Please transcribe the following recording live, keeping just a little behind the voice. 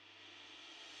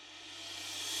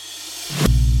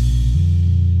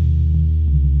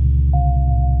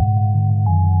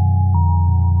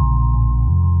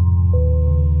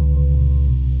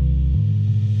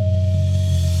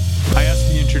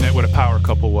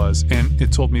was, and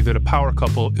it told me that a power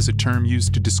couple is a term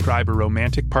used to describe a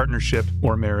romantic partnership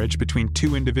or marriage between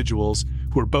two individuals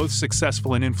who are both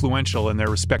successful and influential in their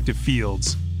respective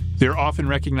fields. They're often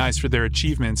recognized for their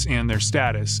achievements and their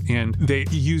status, and they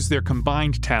use their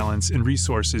combined talents and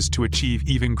resources to achieve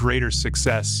even greater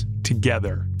success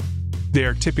together. They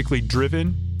are typically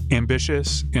driven,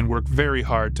 ambitious, and work very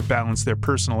hard to balance their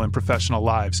personal and professional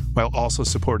lives while also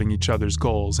supporting each other's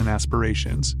goals and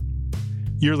aspirations.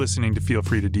 You're listening to Feel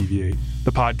Free to Deviate,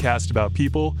 the podcast about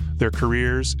people, their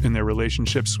careers, and their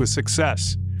relationships with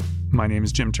success. My name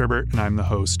is Jim Turbert, and I'm the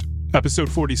host. Episode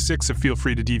 46 of Feel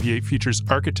Free to Deviate features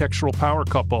architectural power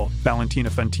couple Valentina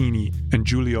Fantini and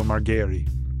Giulio Margheri.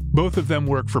 Both of them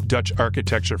work for Dutch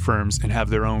architecture firms and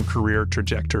have their own career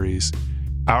trajectories.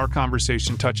 Our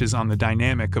conversation touches on the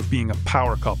dynamic of being a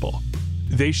power couple.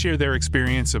 They share their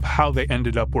experience of how they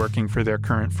ended up working for their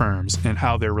current firms and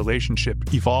how their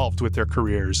relationship evolved with their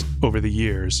careers over the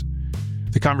years.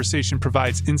 The conversation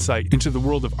provides insight into the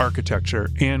world of architecture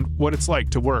and what it's like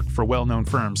to work for well-known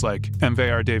firms like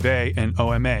MVRDV and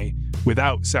OMA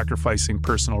without sacrificing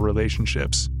personal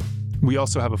relationships. We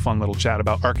also have a fun little chat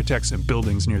about architects and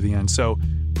buildings near the end, so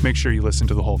make sure you listen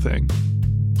to the whole thing.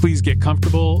 Please get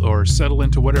comfortable or settle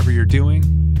into whatever you're doing.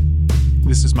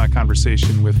 This is my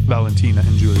conversation with Valentina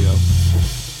and Giulio.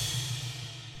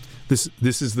 This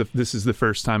is the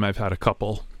first time I've had a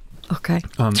couple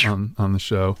on the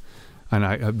show.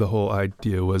 And the whole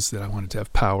idea was that I wanted to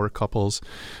have power couples.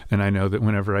 And I know that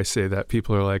whenever I say that,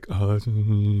 people are like, oh,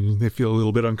 they feel a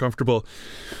little bit uncomfortable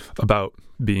about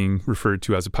being referred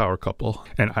to as a power couple.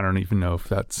 And I don't even know if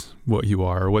that's what you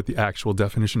are or what the actual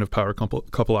definition of power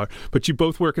couple are. But you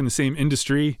both work in the same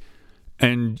industry,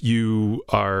 and you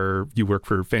work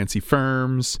for fancy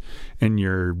firms, and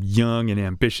you're young and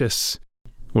ambitious,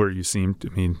 or you seem to,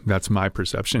 I mean, that's my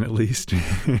perception at least.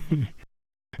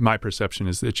 My perception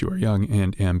is that you are young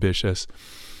and ambitious.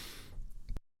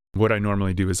 What I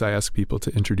normally do is I ask people to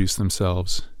introduce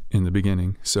themselves in the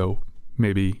beginning. So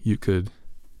maybe you could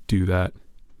do that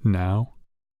now.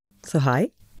 So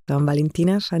hi, I'm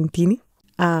Valentina Fantini.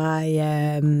 I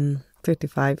am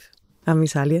 35. I'm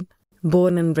Italian.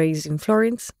 Born and raised in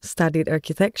Florence, studied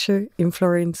architecture in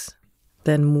Florence,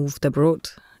 then moved abroad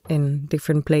in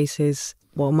different places.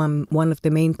 Well, one of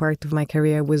the main part of my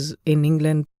career was in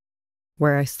England,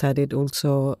 where I studied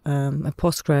also a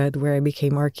postgrad, where I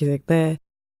became architect there.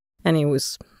 And it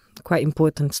was quite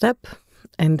important step.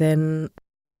 And then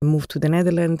moved to the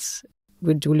Netherlands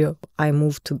with Giulio. I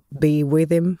moved to be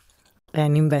with him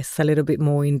and invest a little bit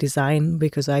more in design,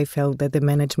 because I felt that the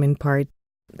management part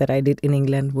that I did in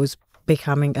England was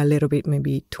becoming a little bit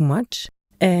maybe too much.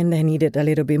 And I needed a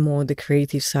little bit more the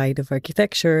creative side of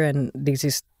architecture. And this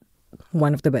is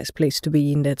one of the best places to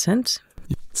be in that sense.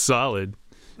 Solid.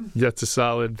 That's a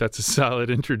solid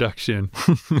introduction.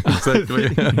 Exactly.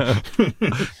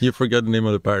 You forgot the name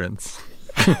of the parents.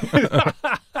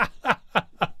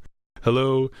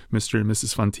 Hello, Mr. and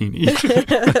Mrs. Fantini.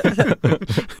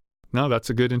 No, that's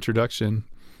a good introduction.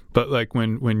 But like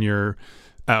when you're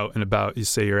out and about, you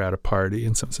say you're at a party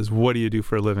and someone says, what do you do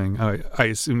for a living? I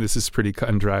assume this is pretty cut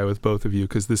and dry with both of you,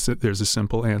 because there's a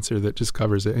simple answer that just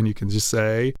covers it, and you can just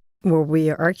say, well,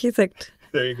 we are architect.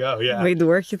 There you go. Yeah. We do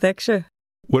architecture.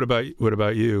 What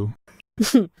about you?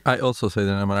 I also say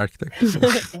that I'm an architect.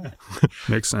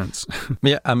 Makes sense.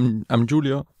 Yeah, I'm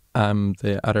Giulio. I'm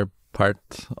the other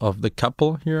part of the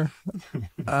couple here.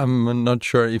 I'm not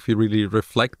sure if you really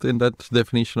reflect in that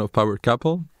definition of power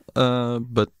couple,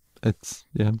 but I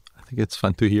think it's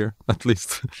fun to hear, at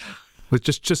least. But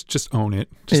just own it.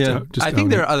 I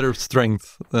think there are other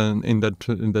strengths in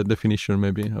that definition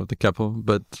maybe of the couple,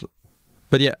 but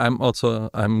yeah,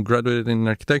 I'm graduated in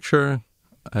architecture.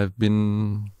 I've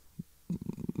been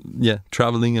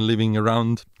traveling and living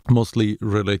around, mostly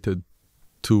related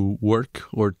to work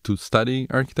or to study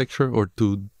architecture or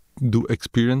to do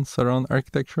experience around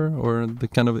architecture or the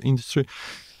kind of industry.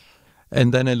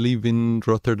 And then I live in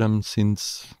Rotterdam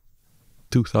since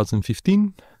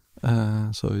 2015.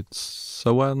 So it's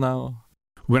a while now.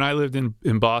 When I lived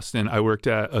in Boston, I worked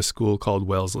at a school called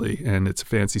Wellesley, and it's a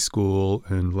fancy school,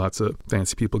 and lots of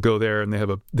fancy people go there, and they have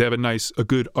a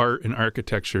good art and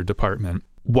architecture department.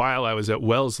 While I was at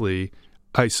Wellesley,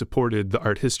 I supported the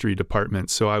art history department,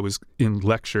 so I was in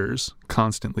lectures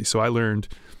constantly. So I learned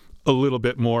a little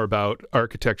bit more about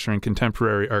architecture and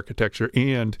contemporary architecture,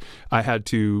 and I had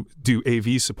to do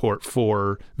AV support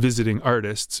for visiting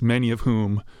artists, many of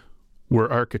whom were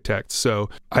architects. So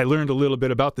I learned a little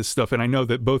bit about this stuff, and I know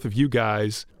that both of you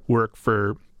guys work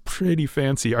for pretty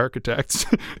fancy architects.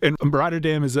 And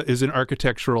Rotterdam is an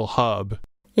architectural hub.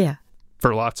 Yeah.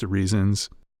 For lots of reasons.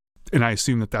 And I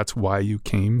assume that that's why you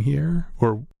came here,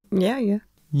 or Yeah.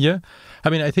 Yeah, I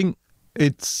mean, I think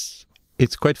it's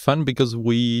quite fun because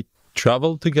we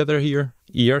traveled together here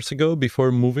years ago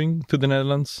before moving to the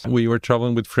Netherlands. We were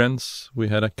traveling with friends. We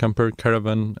had a camper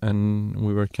caravan, and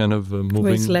we were kind of moving.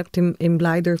 We slept in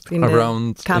Blijdorp in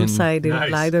around the campsite in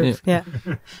Nice. Blijdorp.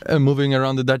 Yeah. Moving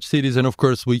around the Dutch cities, and of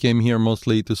course, we came here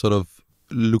mostly to sort of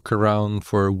look around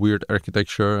for weird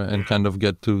architecture and kind of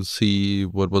get to see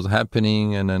what was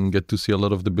happening, and then get to see a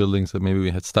lot of the buildings that maybe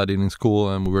we had studied in school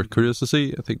and we were curious to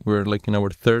see. I think we're like in our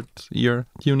third year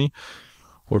at uni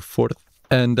or fourth.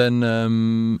 And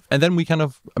then we kind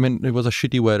of, I mean, it was a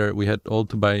shitty weather. We had all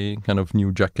to buy kind of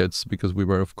new jackets because we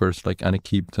were, of course, like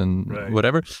unequipped and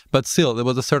whatever. But still, there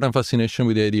was a certain fascination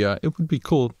with the idea. It would be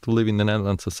cool to live in the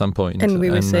Netherlands at some point. And we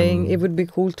were saying it would be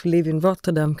cool to live in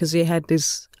Rotterdam because he had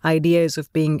these ideas of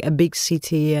being a big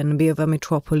city and a bit of a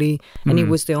metropolis. And he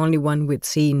was the only one we'd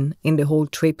seen in the whole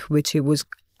trip, which it was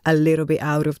a little bit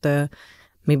out of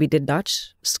maybe the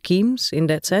Dutch schemes in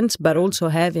that sense, but also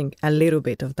having a little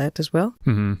bit of that as well.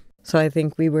 Mm-hmm. So I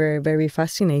think we were very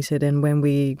fascinated. And when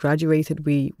we graduated,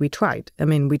 we tried. I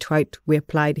mean, we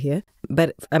applied here.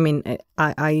 But I mean,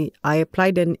 I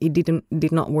applied and it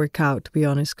did not work out, to be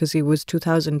honest, because it was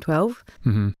 2012.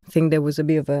 Mm-hmm. I think there was a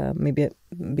bit of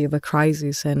a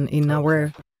crisis. And in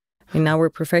our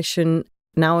profession,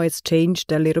 now it's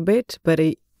changed a little bit, but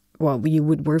you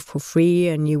would work for free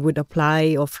and you would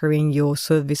apply offering your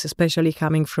service, especially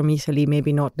coming from Italy,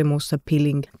 maybe not the most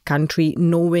appealing country,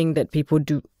 knowing that people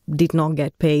did not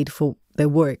get paid for their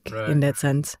work in that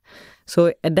sense.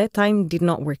 So at that time, did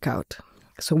not work out.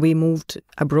 So we moved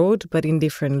abroad, but in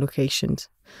different locations.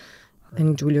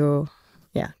 And Giulio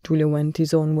went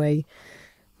his own way,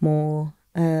 more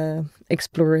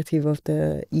explorative of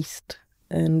the East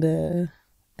and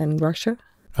Russia.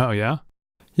 Oh, yeah?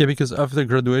 Yeah, because after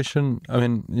graduation, I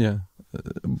mean,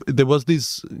 there was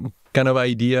this kind of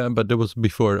idea, but there was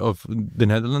before of the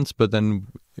Netherlands, but then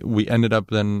we ended up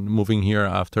then moving here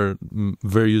after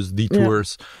various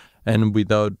detours and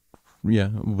without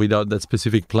that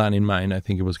specific plan in mind. I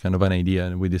think it was kind of an idea,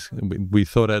 and we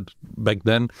thought it back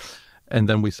then, and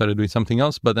then we started doing something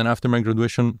else. But then after my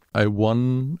graduation, I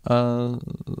won a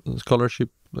scholarship,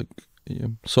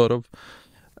 sort of,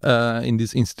 in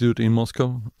this institute in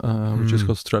Moscow, which is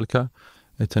called Strelka.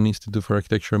 It's an institute for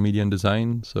architecture, media, and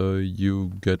design. So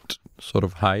you get sort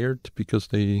of hired because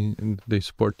they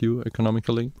support you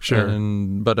economically. Sure.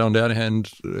 But on the other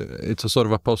hand, it's a sort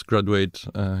of a postgraduate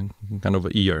kind of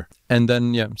a year. And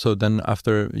then, so then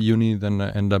after uni, then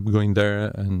I ended up going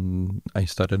there and I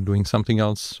started doing something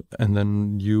else. And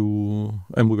then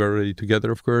and we were already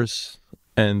together, of course.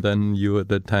 And then you, at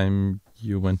that time,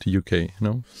 you went to UK,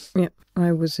 no? Yeah,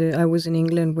 I was in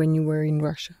England when you were in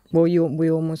Russia. Well,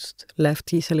 we almost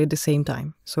left Italy at the same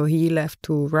time. So he left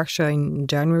to Russia in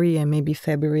January, and maybe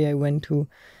February I went to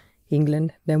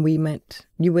England. Then we met.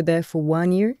 You were there for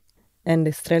 1 year, and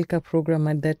the Strelka program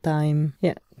at that time,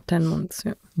 10 months.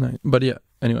 Yeah. Nice. But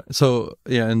anyway, so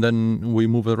and then we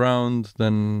moved around,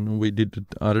 then we did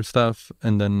other stuff,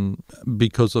 and then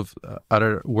because of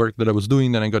other work that I was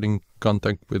doing, then I got in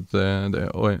contact with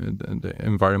the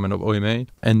environment of OMA,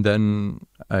 and then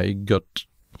I got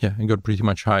pretty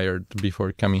much hired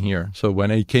before coming here. So when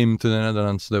I came to the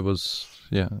Netherlands, it was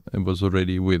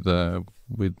already with the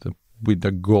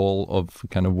goal of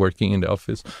kind of working in the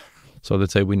office. So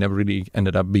let's say we never really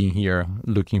ended up being here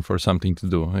looking for something to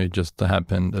do. It just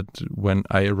happened that when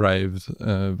I arrived,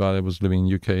 while I was living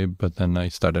in UK, but then I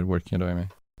started working at OMA.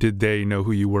 Did they know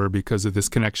who you were because of this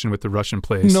connection with the Russian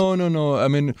place? No. I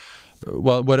mean,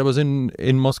 well, when I was in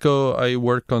Moscow, I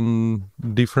worked on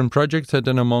different projects. And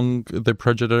then among the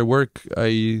project that I work,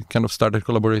 I kind of started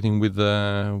collaborating with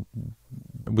a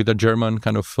German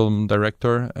kind of film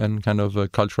director and kind of a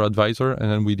cultural advisor. And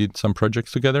then we did some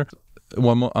projects together.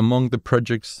 Among the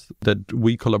projects that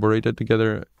we collaborated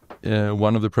together,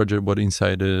 one of the projects was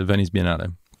inside the Venice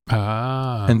Biennale.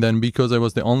 Ah. And then because I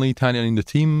was the only Italian in the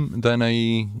team, then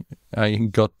I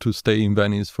got to stay in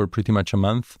Venice for pretty much a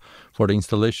month for the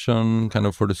installation, kind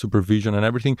of for the supervision and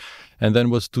everything. And then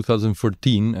was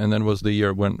 2014, and then was the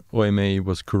year when OMA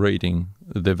was curating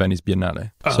the Venice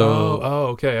Biennale.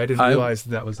 Okay. I didn't realize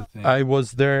that was a thing. I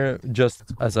was there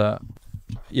just as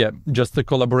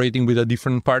collaborating with a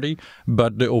different party,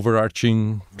 but the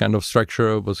overarching kind of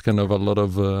structure was kind of a lot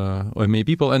of OMA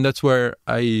people, and that's where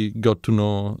I got to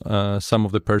know some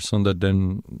of the person that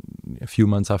then a few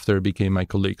months after became my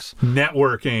colleagues.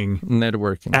 Networking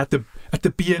at the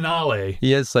Biennale.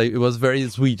 Yes, it was very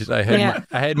sweet. I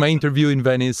had my interview in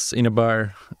Venice in a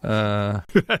bar.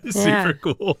 That is super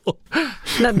cool.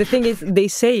 No, the thing is, they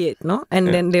say it, no? And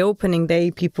then the opening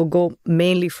day, people go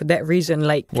mainly for that reason,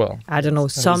 like, I don't know,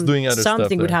 something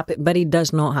would happen. But it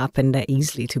does not happen that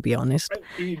easily, to be honest.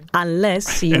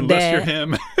 Unless you're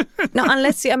him.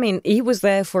 No, he was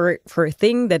there for a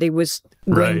thing that it was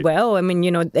going well. I mean,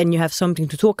 and you have something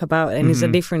to talk about, and it's a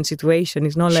different situation.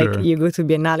 It's not like you go to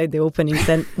Biennale, the openings,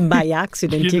 then by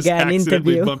accident you get an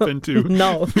interview. Bump into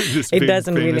no, it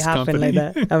doesn't really happen company.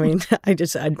 like that. I mean,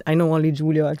 I know only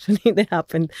Giulio actually that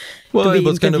happened. Well, it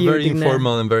was kind of very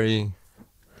informal and very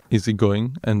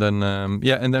easygoing, and then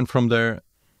and then from there,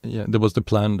 there was the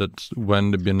plan that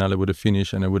when the Biennale would have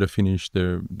finished and I would have finished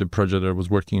the project I was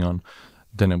working on,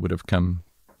 then I would have come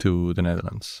to the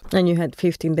Netherlands. And you had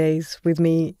 15 days with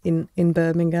me in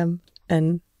Birmingham,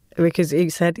 and because he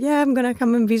said, I'm going to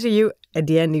come and visit you. At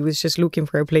the end, he was just looking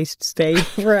for a place to stay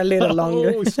for a little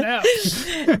longer. Oh, snap.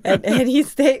 and he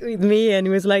stayed with me, and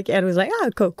he was like,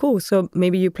 cool. So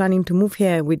maybe you're planning to move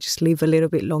here. We just live a little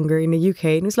bit longer in the UK.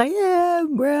 And he's like, I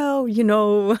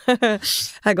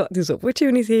got this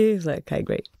opportunity. He's like, okay,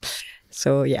 great.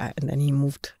 So, and then he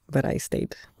moved, but I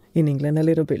stayed in England a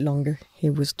little bit longer. He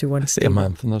was to one stay. A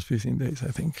month, not 15 days,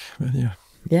 I think. But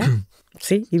Yeah.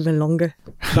 See, even longer.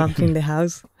 Bumping the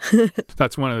house.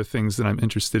 That's one of the things that I'm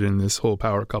interested in this whole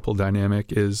power couple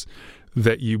dynamic is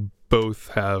that you both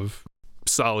have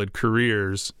solid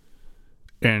careers,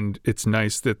 and it's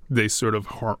nice that they sort of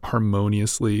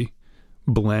harmoniously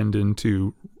blend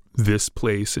into this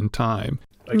place and time,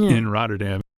 in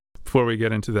Rotterdam. Before we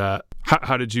get into that,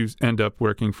 how did you end up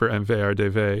working for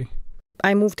NVR-DV?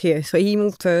 I moved here. So he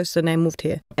moved first and I moved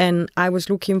here. And I was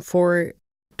looking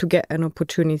to get an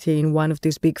opportunity in one of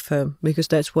these big firms, because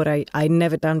that's what I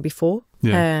never done before.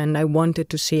 And I wanted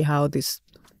to see how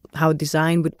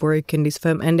design would work in this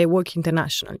firm, and they work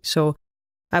internationally. So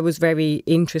I was very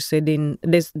interested in,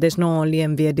 there's not only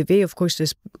NVR-DV, of course,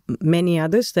 there's many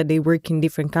others that they work in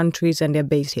different countries and they're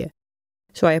based here.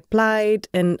 So I applied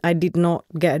and I did not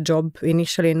get a job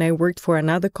initially, and I worked for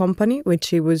another company,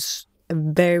 which it was a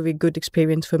very good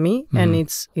experience for me. And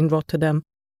it's in Rotterdam.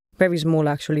 Very small,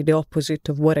 actually, the opposite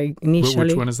of what I initially...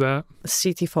 Which one is that?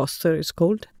 City Foster is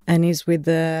called. And he's with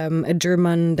a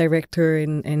German director,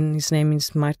 and his name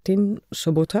is Martin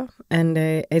Sobota. And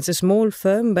it's a small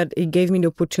firm, but it gave me the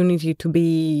opportunity to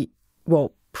be,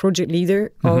 project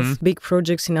leader of big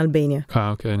projects in Albania. Oh,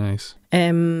 okay, nice.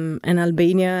 And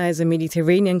Albania, as a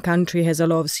Mediterranean country, has a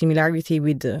lot of similarity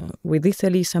with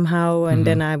Italy somehow. And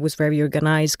then I was very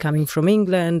organized coming from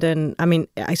England. And I mean,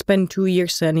 I spent 2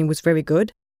 years and it was very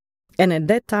good. And at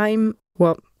that time,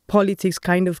 politics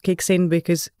kind of kicks in,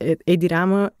 because Edi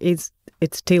Rama it's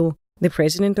still the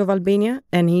president of Albania,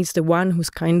 and he's the one who's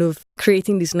kind of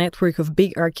creating this network of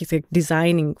big architects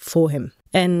designing for him.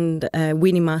 And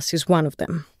Winnie Mas is one of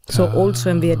them. So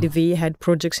also NVR-DV had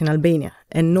projects in Albania.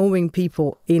 And knowing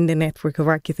people in the network of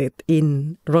architects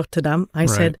in Rotterdam, I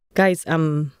said, guys,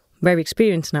 I'm very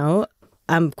experienced now.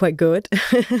 I'm quite good.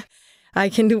 I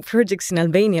can do projects in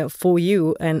Albania for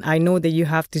you, and I know that you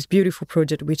have this beautiful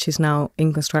project which is now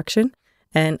in construction,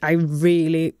 and I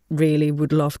really, really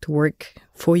would love to work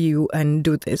for you and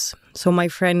do this. So my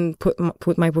friend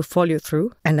put my portfolio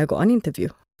through, and I got an interview.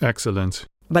 Excellent.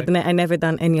 But I never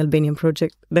done any Albanian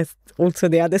project. That's also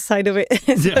the other side of it.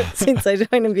 Since I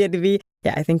joined NVR-DV,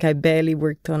 I think I barely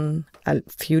worked on a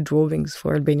few drawings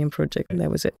for Albanian project. That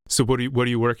was it. So what are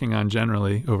you working on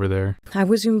generally over there? I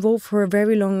was involved for a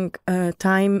very long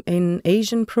time in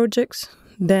Asian projects.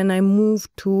 Then I moved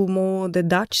to more the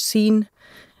Dutch scene,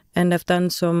 and I've done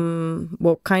some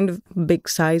kind of big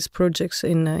size projects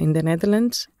in the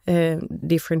Netherlands,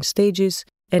 different stages.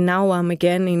 And now I'm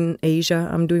again in Asia.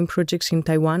 I'm doing projects in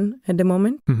Taiwan at the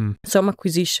moment. Some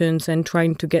acquisitions and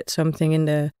trying to get something in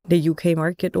the UK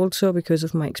market also because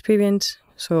of my experience.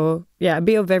 So a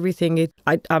bit of everything.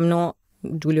 I'm not,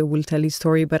 Giulio will tell his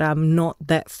story, but I'm not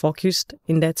that focused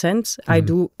in that sense. I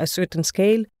do a certain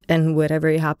scale, and wherever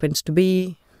it happens to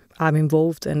be, I'm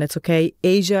involved, and that's okay.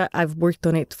 Asia, I've worked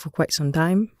on it for quite some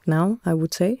time now, I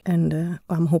would say. And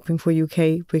I'm hoping for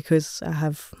UK because I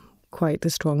have quite a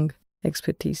strong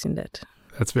expertise in that.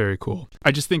 That's very cool.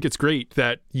 I just think it's great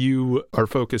that you are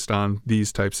focused on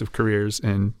these types of careers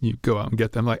and you go out and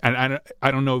get them. And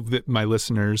I don't know that my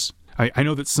listeners, I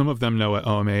know that some of them know what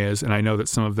OMA is, and I know that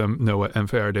some of them know what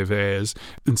NVR-DV is,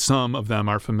 and some of them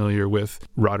are familiar with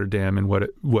Rotterdam and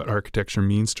what architecture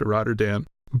means to Rotterdam.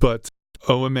 But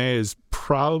OMA is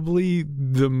probably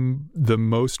the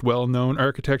most well-known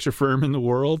architecture firm in the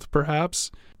world,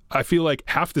 perhaps. I feel like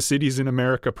half the cities in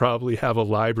America probably have a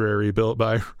library built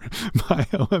by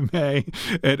OMA,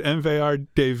 and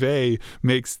NVR-DV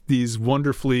makes these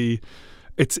wonderfully,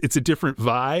 it's a different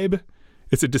vibe.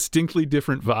 It's a distinctly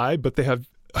different vibe, but they have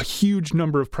a huge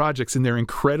number of projects and they're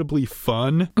incredibly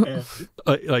fun.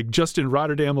 Like just in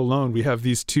Rotterdam alone, we have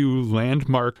these 2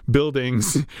 landmark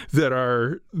buildings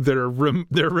they're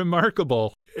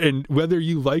remarkable. And whether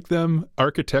you like them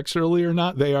architecturally or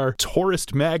not, they are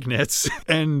tourist magnets.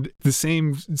 And the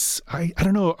same, I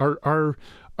don't know,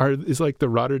 is like the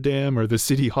Rotterdam or the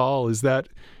City Hall, is that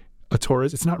a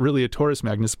tourist? It's not really a tourist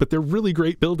magnet, but they're really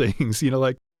great buildings,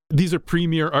 like these are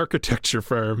premier architecture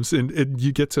firms and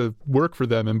you get to work for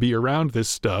them and be around this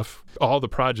stuff. All the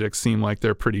projects seem like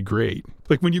they're pretty great.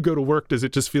 Like when you go to work, does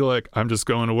it just feel like I'm just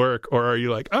going to work, or are you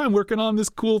like, I'm working on this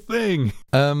cool thing?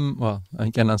 Well, I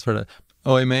can answer that.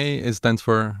 OMA stands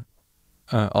for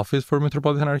Office for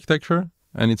Metropolitan Architecture,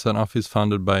 and it's an office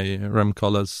founded by Rem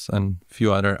Koolhaas and a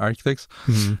few other architects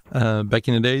back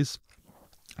in the days.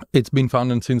 It's been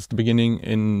founded since the beginning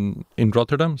in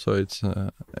Rotterdam, so it's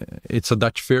a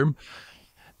Dutch firm.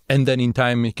 And then in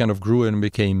time, it kind of grew and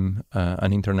became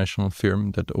an international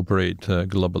firm that operates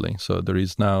globally. So there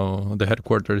is now, the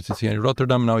headquarters is here in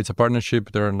Rotterdam. Now it's a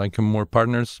partnership. There are like more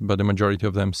partners, but the majority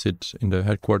of them sit in the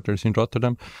headquarters in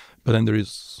Rotterdam. But then there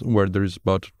is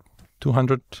about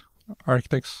 200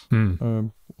 architects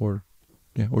or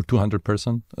 200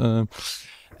 person.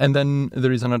 And then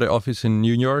there is another office in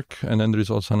New York, and then there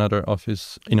is also another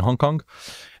office in Hong Kong.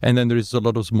 And then there is a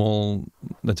lot of small,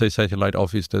 let's say, satellite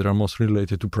offices that are mostly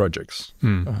related to projects.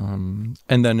 And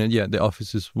then, the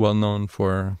office is well known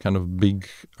for kind of big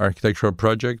architectural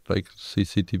projects like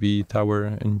CCTV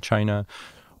Tower in China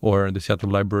or the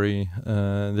Seattle Library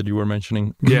that you were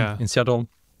mentioning in Seattle.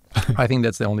 I think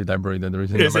that's the only library that there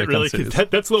is in American cities.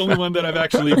 That's the only one that I've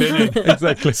actually been in.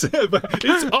 Exactly. But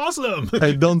it's awesome.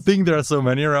 I don't think there are so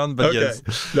many around, but yes.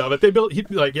 No, but they build. He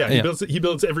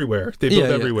builds everywhere. They build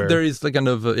everywhere. There is the kind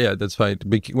of that's why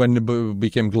when it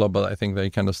became global, I think they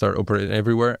kind of start operating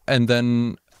everywhere, and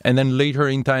then later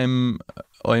in time,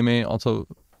 OMA also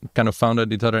kind of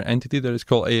founded this other entity that is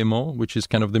called AMO, which is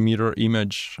kind of the mirror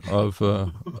image of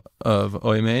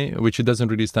OMA, which it doesn't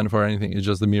really stand for anything. It's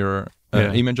just the mirror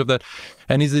image of that.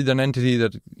 And is it an entity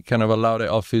that kind of allowed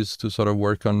the office to sort of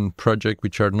work on projects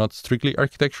which are not strictly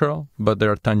architectural, but they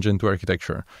are tangent to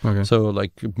architecture. Okay. So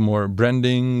like more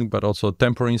branding, but also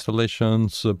temporary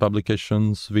installations,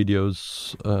 publications,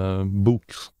 videos,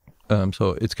 books.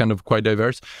 So it's kind of quite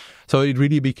diverse. So it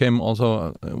really became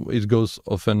also, it goes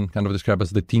often kind of described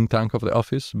as the think tank of the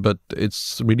office, but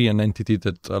it's really an entity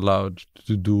that allowed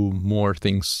to do more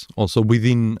things also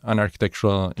within an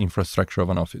architectural infrastructure of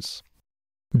an office.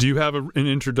 Do you have an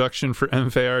introduction for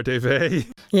MVRDV?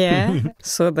 Yeah.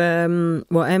 So the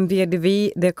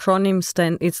MVRDV, the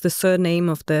acronym it's the surname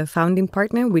of the founding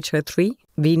partner, which are 3: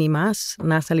 Winnie Maas,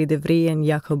 Nathalie de Vrie, and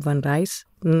Jacob van Rijs.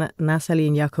 Nathalie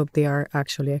and Jacob, they are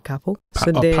actually a couple.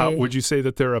 So would you say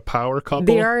that they're a power couple?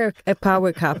 They are a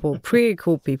power couple. Pretty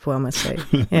cool people, I must say.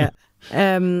 Yeah.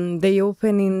 They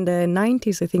opened in the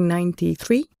 90s, I think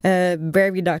 93.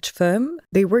 Very Dutch firm.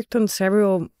 They worked on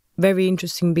several very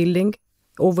interesting buildings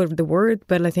over the world,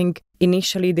 but I think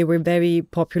initially they were very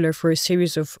popular for a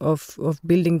series of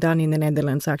building done in the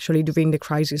Netherlands actually during the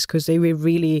crisis, because they were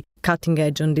really cutting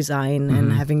edge on design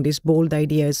and having these bold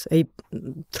ideas.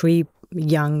 3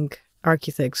 young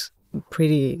architects,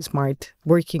 pretty smart,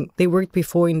 they worked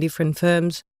before in different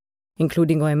firms,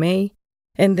 including OMA.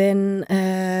 And then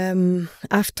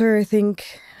after, I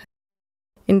think,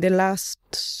 in the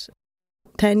last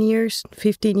 10 years,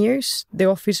 15 years, the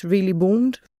office really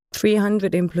boomed.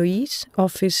 300 employees,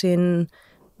 office in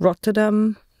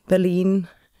Rotterdam, Berlin,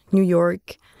 New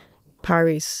York,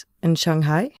 Paris, and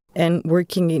Shanghai, and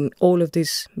working in all of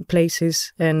these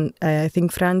places. And I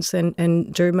think France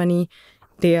and Germany,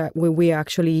 we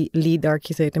actually lead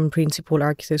architect and principal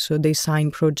architect, so they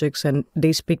sign projects and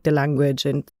they speak the language,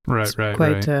 and right.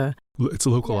 It's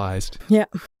localized. Yeah.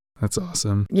 That's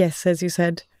awesome. Yes, as you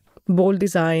said, bold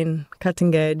design,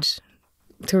 cutting edge,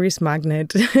 tourist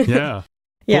magnet. Yeah.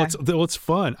 Yeah. Well, it's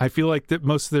fun. I feel like that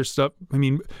most of their stuff, I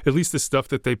mean, at least the stuff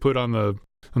that they put on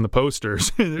the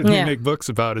posters they make books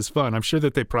about is fun. I'm sure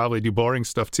that they probably do boring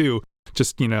stuff too.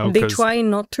 Just, they try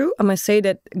not to. I must say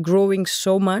that growing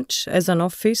so much as an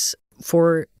office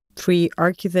for 3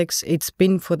 architects, it's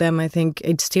been for them, I think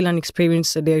it's still an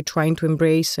experience that they're trying to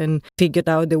embrace and figure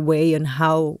out the way and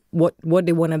what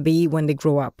they want to be when they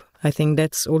grow up. I think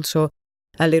that's also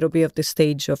a little bit of the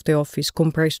stage of the office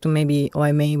compared to maybe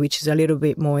OMA, which is a little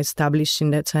bit more established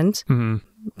in that sense. Mm-hmm.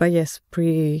 But yes,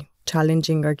 pretty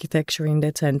challenging architecture in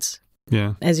that sense.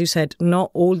 Yeah. As you said,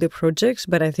 not all the projects,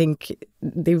 but I think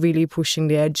they're really pushing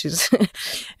the edges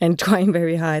and trying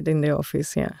very hard in the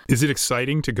office, yeah. Is it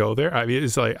exciting to go there? I mean,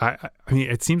 it's like, I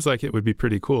mean, it seems like it would be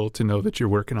pretty cool to know that you're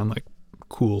working on like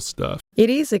cool stuff. It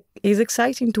is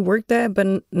exciting to work there,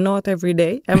 but not every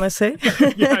day, I must say.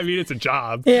 Yeah, I mean, it's a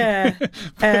job. Yeah.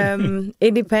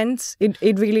 It depends.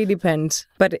 It really depends.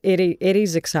 But it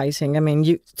is exciting. I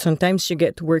mean, sometimes you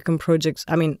get to work on projects.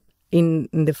 I mean, in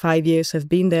the 5 years I've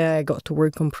been there, I got to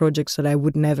work on projects that I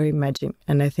would never imagine.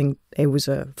 And I think it was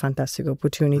a fantastic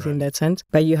opportunity in that sense.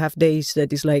 But you have days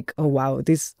that is like, oh, wow,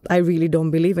 this, I really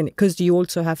don't believe in it. Because you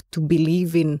also have to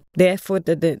believe in the effort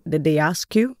that they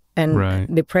ask you and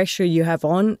the pressure you have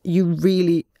on. You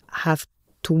really have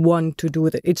to want to do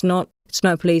that. It's not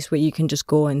a place where you can just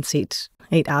go and sit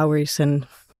 8 hours and,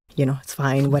 it's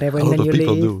fine, whatever, and then you leave.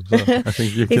 A lot of people do. So I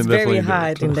think you can it's very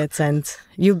hard in that sense.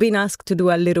 You've been asked to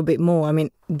do a little bit more. I mean,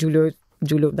 Giulio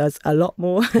does a lot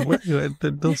more.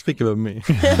 Don't speak about me.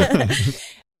 I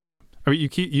mean,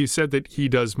 you said that he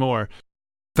does more.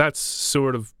 That's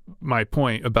sort of my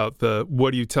point about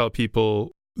what do you tell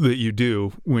people that you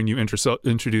do when you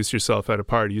introduce yourself at a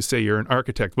party. You say you're an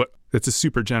architect. That's a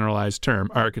super generalized term,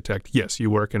 architect. Yes, you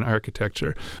work in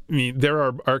architecture. I mean, there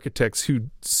are architects who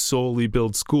solely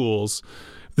build schools.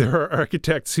 There are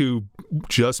architects who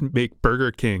just make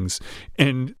Burger Kings.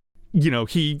 And,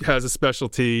 he has a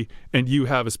specialty and you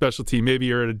have a specialty. Maybe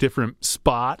you're at a different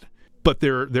spot, but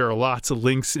there are lots of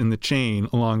links in the chain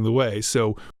along the way.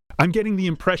 So I'm getting the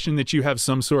impression that you have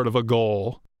some sort of a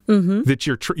goal. Mm-hmm. That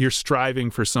you're striving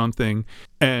for something,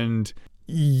 and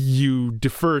you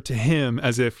defer to him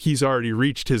as if he's already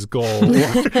reached his goal.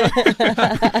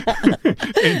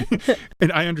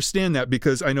 and I understand that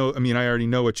because I already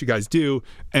know what you guys do,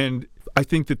 and I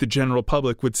think that the general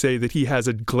public would say that he has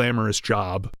a glamorous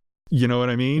job. You know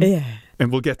what I mean? Yeah.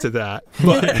 And we'll get to that.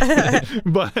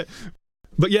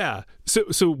 But yeah.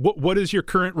 So what is your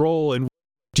current role, and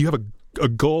do you have a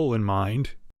goal in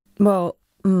mind? Well.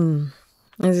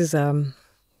 This is a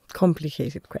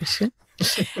complicated question.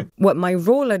 What my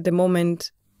role at the moment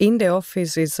in the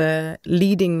office is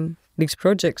leading these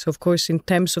projects. Of course, in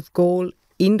terms of goal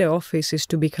in the office is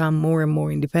to become more and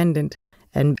more independent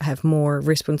and have more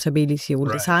responsibility all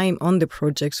the time on the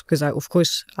projects. Because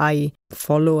I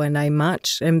follow and I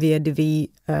match MVADV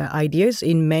ideas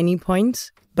in many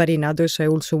points. But in others, I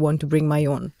also want to bring my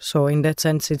own. So in that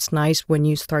sense, it's nice when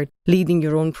you start leading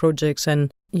your own projects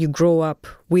and you grow up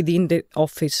within the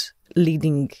office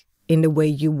leading in the way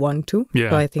you want to. Yeah.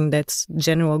 So I think that's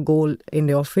general goal in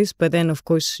the office. But then, of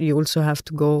course, you also have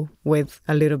to go with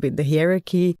a little bit the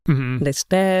hierarchy, the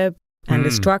step and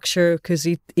the structure, because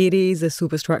it is a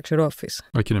super structured office.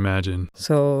 I can imagine.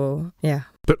 So, yeah.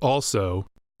 But also,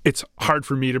 it's hard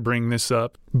for me to bring this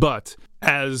up, but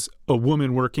as a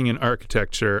woman working in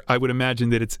architecture, I would imagine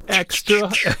that it's extra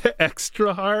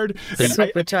hard.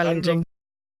 Super challenging.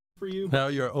 For you. Now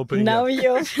you're opening up.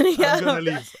 You're opening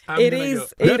up. I'm going to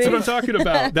leave. That's what I'm talking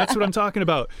about. That's what I'm talking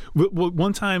about.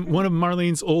 One time, one of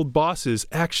Marlene's old bosses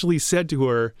actually said to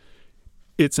her,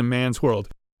 "It's a man's world."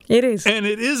 It is. And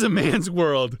it is a man's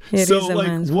world. It is a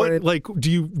man's world. Like,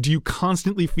 do you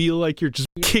constantly feel like you're just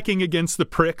kicking against the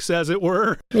pricks, as it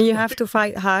were? You have to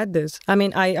fight hard. I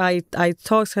mean, I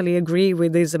totally agree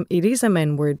with this. It is a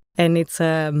man's world. And it's,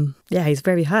 it's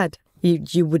very hard.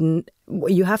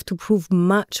 You have to prove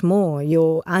much more.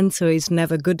 Your answer is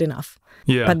never good enough.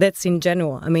 Yeah. But that's in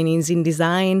general. I mean, it's in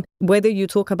design, whether you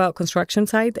talk about construction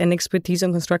site and expertise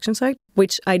on construction site,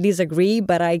 which I disagree,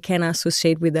 but I can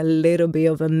associate with a little bit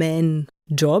of a man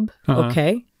job. Uh-huh.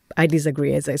 Okay. I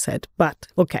disagree, as I said, but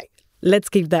okay, let's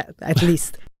give that at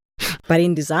least. But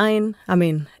in design, I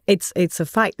mean, it's a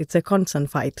fight. It's a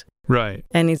constant fight. Right.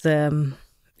 And it's,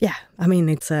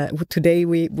 today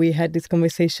we had this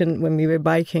conversation when we were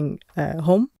biking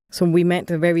home. So we met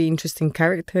a very interesting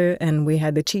character and we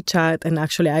had a chit chat. And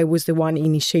actually, I was the one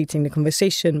initiating the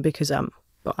conversation because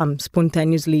I'm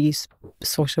spontaneously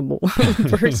sociable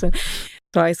person.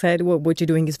 So I said, well, what you're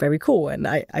doing is very cool. And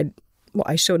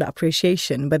I showed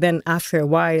appreciation. But then after a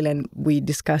while, and we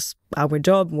discussed our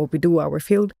job, what we do, our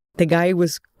field, the guy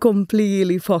was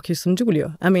completely focused on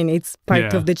Giulio. I mean, it's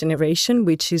part of the generation,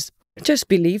 which is just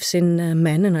believes in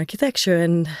men and architecture.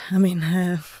 And I mean,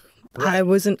 I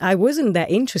wasn't that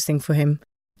interesting for him.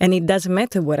 And it doesn't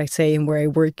matter what I say and where I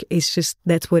work. It's just,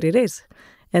 that's what it is.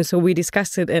 And so we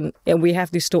discussed it and we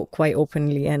have this talk quite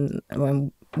openly. And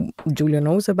when Giulio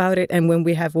knows about it. And when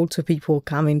we have also people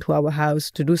come into our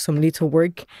house to do some little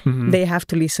work, they have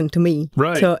to listen to me.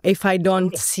 Right. So if I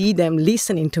don't see them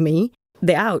listening to me,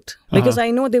 they're out. Because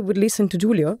I know they would listen to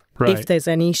Giulio if there's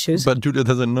any issues. But Giulio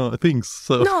doesn't know things.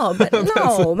 So. No,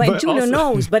 but Giulio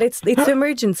knows. But it's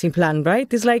emergency plan,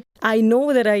 right? It's like, I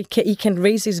know that he can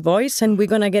raise his voice and we're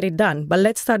going to get it done. But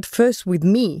let's start first with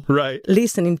me. Right.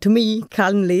 Listening to me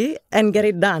calmly and get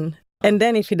it done. And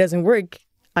then if it doesn't work,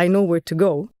 I know where to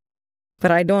go,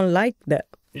 but I don't like that.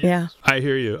 Yeah. I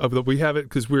hear you. We have it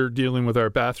because we're dealing with our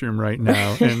bathroom right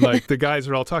now. And like the guys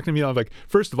are all talking to me. I'm like,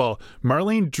 first of all,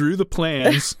 Marlene drew the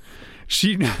plans.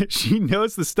 She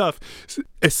knows the stuff.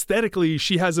 Aesthetically,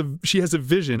 she has a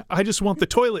vision. I just want the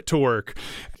toilet to work.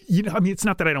 You know, I mean, it's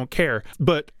not that I don't care,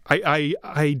 but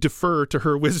I defer to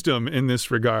her wisdom in this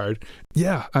regard.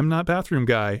 Yeah, I'm not bathroom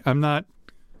guy. I'm not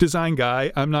design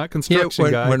guy. I'm not construction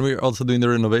guy. When we were also doing the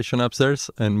renovation upstairs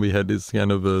and we had this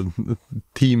kind of a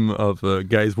team of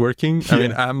guys working, I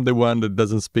mean, I'm the one that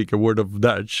doesn't speak a word of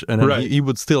Dutch, and then he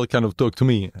would still kind of talk to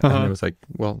me. And I was like,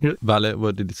 well, Vale,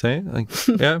 what did he say? Like,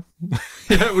 yeah,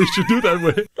 we should do that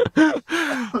way.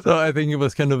 So I think it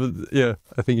was kind of,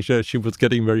 I think she was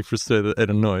getting very frustrated and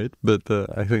annoyed, but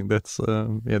I think that's,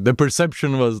 the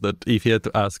perception was that if he had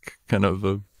to ask kind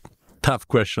of tough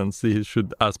questions, he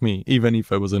should ask me, even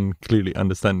if I wasn't clearly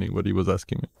understanding what he was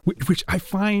asking me. Which I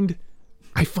find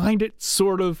it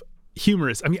sort of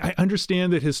humorous. I mean, I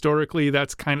understand that historically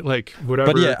that's kind of like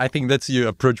whatever. But yeah, I think that's your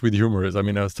approach with humor. I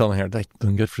mean, I was telling her, like,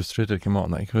 don't get frustrated. Come on,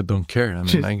 like, I don't care. I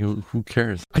mean, like, who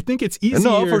cares? I think it's easier.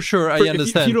 No, for sure, I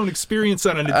understand. If you don't experience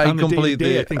that on the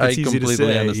day-to-day, I think it's easy to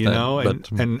say, understand, you know,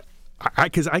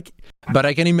 But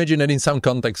I can imagine that in some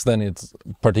contexts, then it's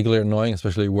particularly annoying,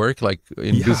 especially work. Like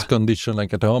in this condition,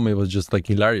 like at home, it was just like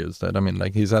hilarious. That I mean,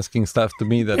 like he's asking stuff to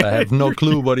me that I have no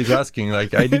clue what he's asking.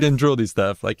 Like I didn't draw this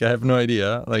stuff. Like I have no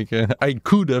idea. Like I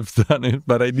could have done it,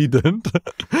 but I didn't.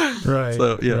 Right.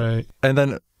 So right. And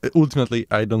then ultimately,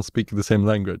 I don't speak the same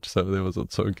language, so there was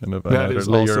also kind of another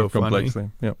layer of complexity.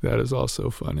 Yeah. That is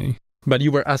also funny. But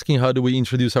you were asking, how do we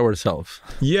introduce ourselves?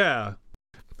 Yeah.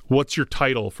 What's your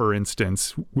title, for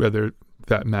instance, whether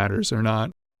that matters or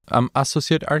not? I'm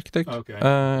associate architect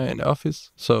in the office.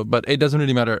 So, but it doesn't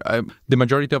really matter. The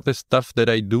majority of the stuff that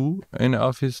I do in the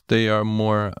office, they are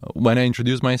more, when I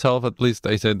introduce myself, at least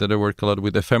I said that I work a lot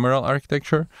with ephemeral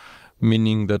architecture,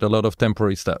 meaning that a lot of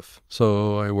temporary stuff.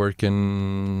 So I work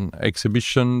in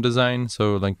exhibition design,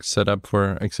 so like set up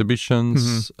for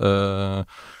exhibitions,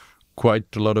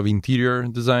 quite a lot of interior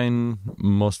design,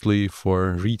 mostly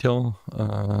for retail,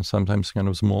 sometimes kind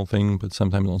of small thing, but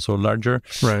sometimes also larger.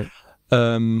 Right.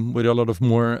 With a lot of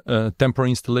more temporary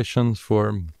installations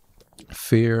for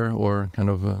fair or kind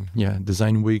of,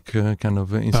 design week kind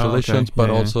of installations, but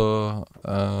also,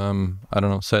 I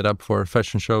don't know, set up for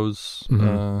fashion shows.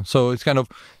 So it's kind of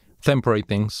temporary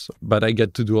things, but I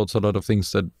get to do also a lot of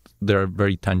things that they're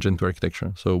very tangent to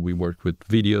architecture. So we work with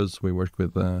videos, we work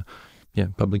with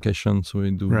publications,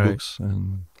 we do books.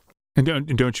 And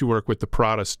don't you work with the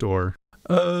Prada store?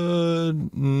 Not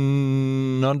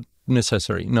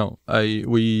necessary. No, I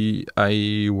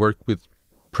work with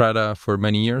Prada for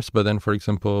many years, but then, for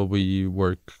example, we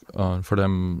work for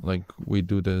them, like we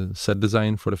do the set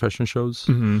design for the fashion shows.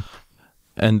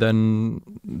 And then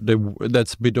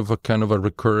that's a bit of a kind of a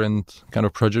recurrent kind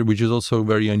of project, which is also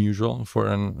very unusual for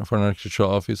an architectural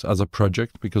office as a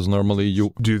project, because normally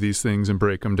you do these things and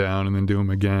break them down and then do them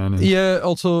again.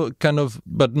 Also kind of,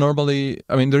 but normally,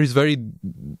 I mean, there is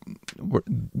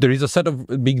a set of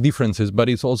big differences, but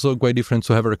it's also quite different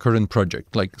to have a recurrent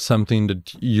project, like something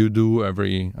that you do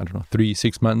every,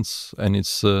 3-6 months, and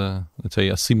it's, let's say,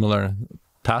 a similar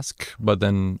task, but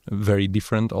then very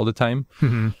different all the time.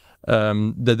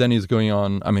 That then is going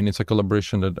on. I mean, it's a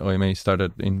collaboration that OMA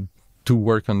started to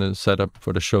work on the setup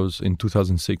for the shows in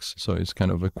 2006. So it's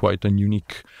kind of quite a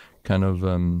unique kind of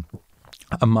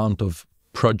amount of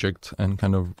project and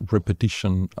kind of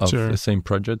repetition of the same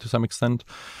project to some extent.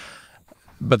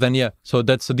 But then, so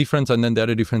that's the difference. And then the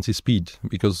other difference is speed,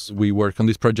 because we work on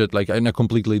this project like in a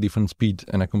completely different speed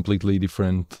and a completely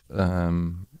different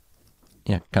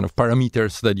kind of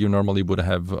parameters that you normally would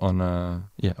have on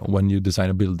when you design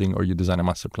a building or you design a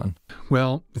master plan.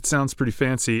 Well, it sounds pretty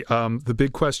fancy. The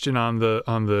big question on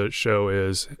the show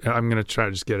is, I'm going to try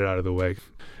to just get it out of the way.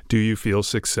 Do you feel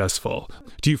successful?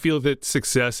 Do you feel that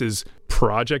success is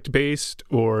project-based,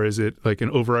 or is it like an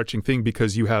overarching thing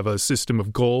because you have a system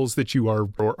of goals that you are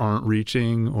or aren't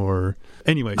reaching, or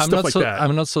anyway, stuff like that?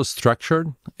 I'm not so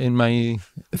structured in my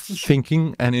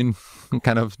thinking and in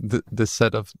kind of the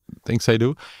set of things I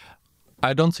do.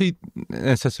 I don't see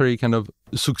necessarily kind of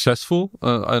successful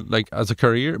like as a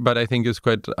career, but I think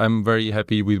I'm very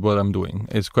happy with what I'm doing.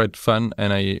 It's quite fun,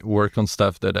 and I work on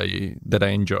stuff that I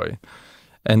enjoy.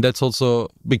 And that's also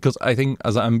because I think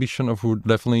as an ambition of would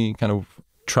definitely kind of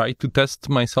try to test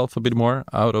myself a bit more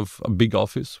out of a big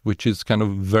office, which is kind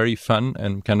of very fun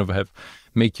and kind of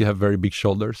make you have very big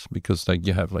shoulders, because like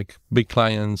you have like big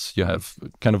clients, you have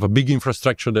kind of a big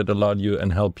infrastructure that allow you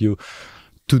and help you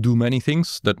to do many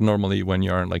things that normally when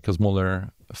you're like a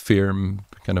smaller firm,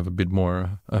 kind of a bit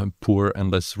more poor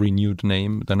and less renewed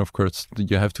name, then of course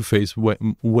you have to face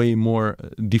way more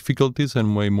difficulties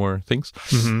and way more things.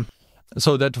 Mm-hmm.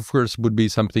 So that, of course, would be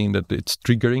something that it's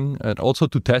triggering, and also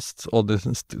to test all the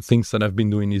things that I've been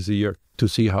doing this year to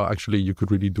see how actually you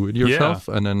could really do it yourself,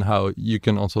 and then how you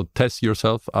can also test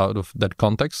yourself out of that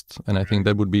context. And I think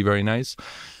that would be very nice.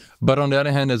 But on the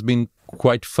other hand, it's been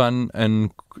quite fun,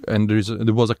 and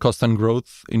there was a constant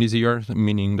growth in this year,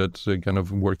 meaning that kind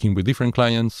of working with different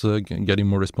clients, getting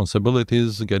more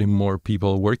responsibilities, getting more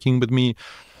people working with me.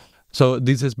 So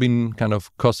this has been kind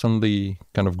of constantly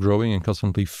kind of growing and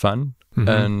constantly fun.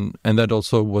 Mm-hmm. And that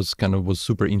also was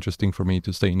super interesting for me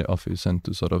to stay in the office and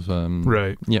to sort of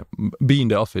be in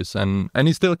the office, and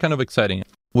it's still kind of exciting.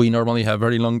 We normally have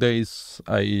very long days.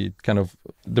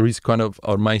 There is kind of,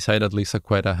 on my side at least,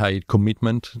 quite a high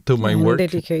commitment to my work,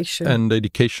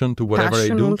 dedication to whatever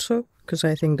passion I do. Also, because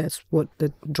I think that's what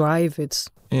the drive is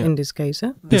in this case.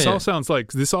 Huh? This all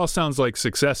sounds like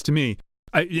success to me.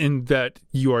 In that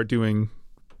you are doing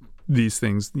these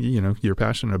things, you're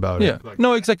passionate about it.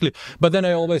 No, exactly. But then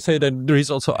I always say that there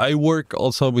is also, I work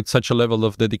also with such a level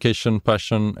of dedication,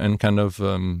 passion, and kind of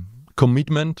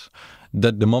commitment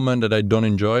that the moment that I don't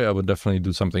enjoy, I would definitely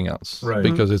do something else. Right.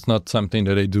 Because it's not something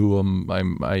that I do.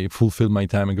 I fulfill my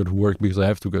time and go to work because I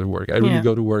have to go to work. I really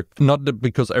go to work, not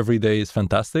because every day is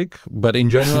fantastic, but in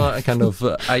general, I kind of,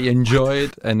 I enjoy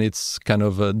it, and it's kind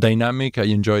of dynamic. I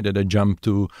enjoy that I jump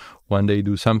to one day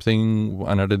do something,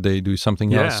 another day do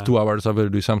something else, 2 hours after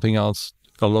do something else.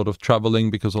 A lot of traveling,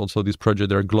 because also these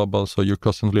projects are global, so you're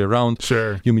constantly around.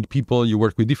 Sure. You meet people, you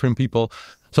work with different people.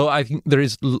 So I think there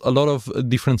is a lot of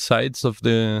different sides of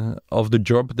the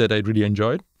job that I really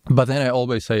enjoyed. But then I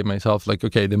always say to myself, like,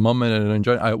 okay, the moment I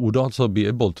enjoy it, I would also be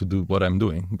able to do what I'm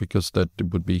doing, because that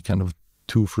would be kind of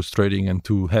too frustrating and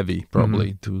too heavy,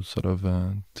 probably, to sort of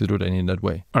to do that in that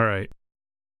way. All right.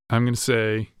 I'm going to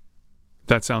say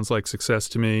that sounds like success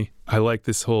to me. I like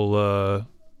this whole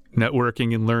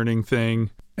networking and learning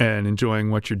thing and enjoying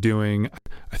what you're doing.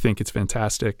 I think it's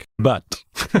fantastic. But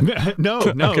no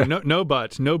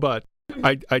but.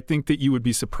 I think that you would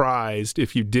be surprised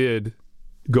if you did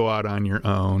go out on your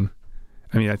own.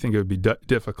 I mean, I think it would be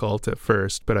difficult at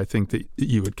first, but I think that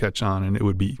you would catch on and it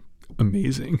would be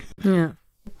amazing. Yeah.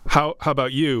 How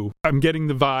about you? I'm getting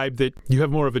the vibe that you have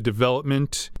more of a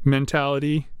development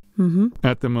mentality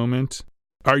at the moment.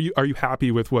 Are you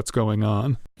happy with what's going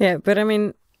on? Yeah, but I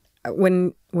mean,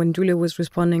 when Giulio was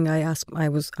responding, I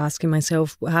was asking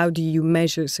myself, how do you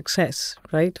measure success,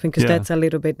 right? Because that's a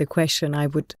little bit the question I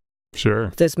would.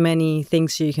 Sure. There's many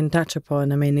things you can touch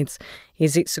upon. I mean,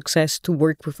 is it success to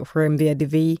work with a firm via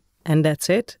DV and that's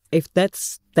it? If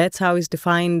that's how it's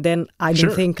defined, then I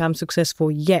don't think I'm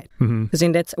successful yet. Because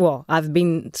I've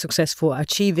been successful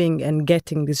achieving and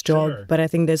getting this job, but I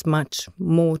think there's much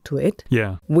more to it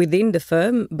within the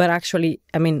firm. But actually,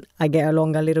 I mean, I get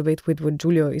along a little bit with what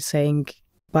Giulio is saying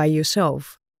by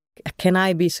yourself. Can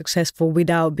I be successful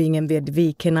without being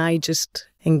MVDV? Can I just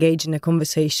engage in a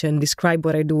conversation, describe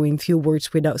what I do in few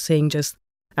words without saying just,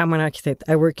 I'm an architect,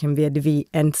 I work in VDV,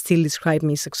 and still describe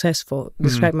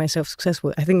myself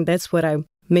successful? I think that's what I'm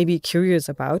maybe curious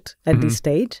about at this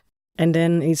stage. And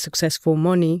then is successful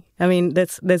money? I mean,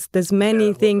 there's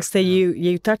many things that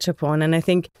you touch upon. And I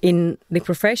think in the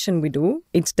profession we do,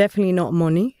 it's definitely not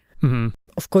money.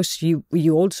 Of course, you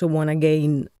also want to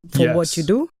gain for what you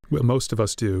do. Well, most of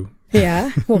us do.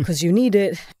 Yeah, well, because you need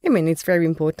it. I mean, it's very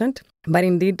important. But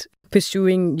indeed,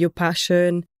 pursuing your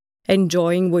passion,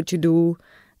 enjoying what you do,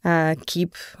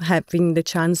 keep having the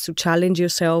chance to challenge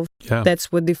yourself. Yeah.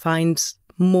 That's what defines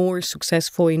more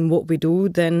successful in what we do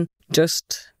than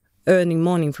just earning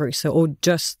money for yourself, or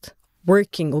just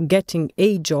working or getting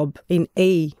a job in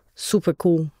a super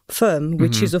cool firm,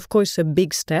 which is of course a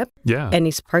big step, and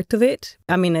is part of it.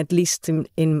 I mean, at least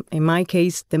in my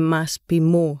case, there must be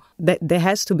more. There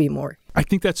has to be more. I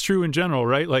think that's true in general,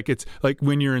 right? Like, it's like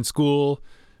when you're in school,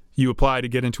 you apply to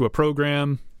get into a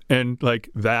program, and like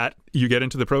that, you get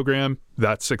into the program,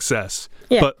 that's success.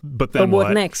 Yeah. But then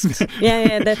what next?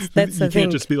 That's the thing. You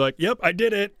can't just be like, yep, I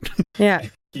did it. Yeah.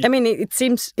 I mean, it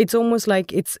seems it's almost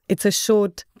like it's a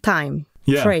short time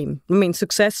frame. I mean,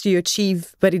 success you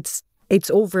achieve, but it's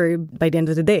over by the end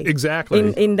of the day.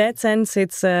 Exactly. In that sense,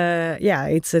 it's a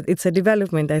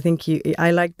development. I think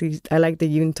I like that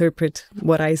you interpret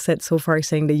what I said so far,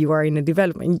 saying that you are in a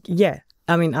development. Yeah,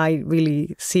 I mean, I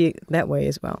really see it that way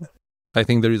as well. I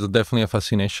think there is definitely a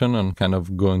fascination on kind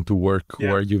of going to work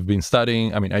where you've been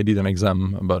studying. I mean, I did an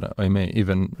exam about OMA,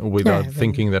 even without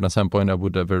thinking that at some point I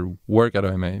would ever work at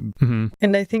OMA.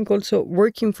 And I think also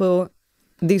working for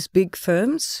these big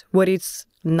firms, what is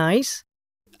nice,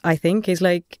 I think, is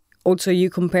like, also you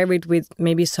compare it with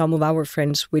maybe some of our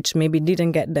friends which maybe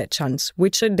didn't get that chance,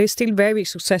 which they're still very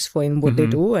successful in what they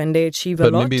do and they achieve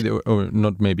a lot.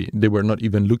 But maybe they were not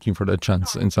even looking for that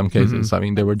chance in some cases. I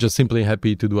mean, they were just simply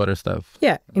happy to do other stuff.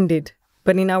 Yeah, indeed.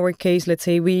 But in our case, let's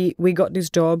say we got this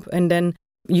job, and then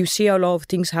you see a lot of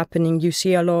things happening. You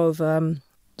see a lot of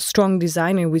strong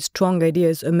designer with strong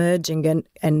ideas emerging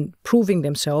and proving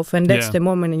themselves. And that's the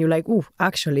moment, and you're like, "Ooh,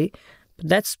 actually,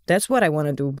 that's what I want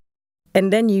to do."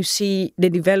 And then you see the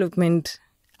development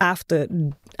after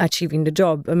achieving the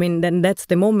job. I mean, then that's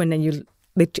the moment, and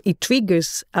it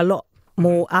triggers a lot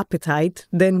more appetite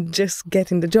than just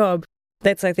getting the job.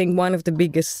 That's, I think, one of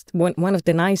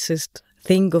the nicest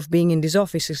thing of being in this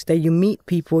office is that you meet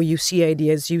people, you see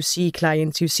ideas, you see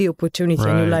clients, you see opportunity,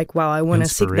 and you're like, wow, I want to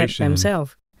seek that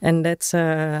themselves. And that's,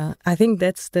 I think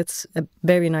that's a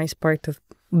very nice part of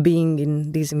being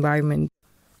in this environment.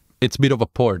 It's a bit of a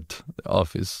port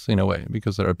office in a way,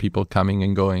 because there are people coming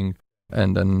and going,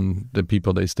 and then the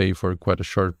people, they stay for quite a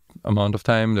short amount of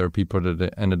time. There are people that they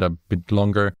ended up a bit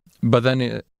longer. But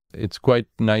then it's quite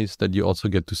nice that you also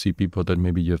get to see people that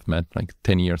maybe you've met like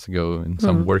 10 years ago in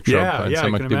some workshop and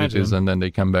some activities, and then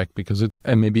they come back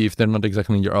and maybe if they're not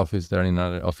exactly in your office, they're in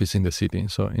another office in the city.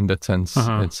 So in that sense,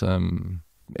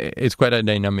 it's quite a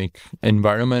dynamic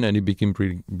environment, and it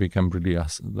become really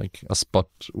like a spot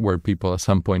where people at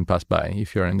some point pass by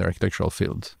if you're in the architectural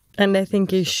field. And I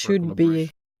think it should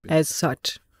be as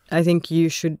such. I think you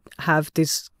should have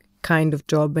this kind of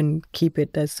job and keep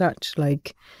it as such,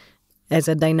 like as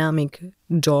a dynamic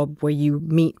job where you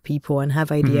meet people and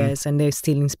have ideas and they're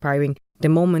still inspiring. The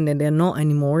moment that they're not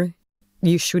anymore,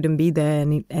 you shouldn't be there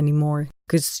anymore,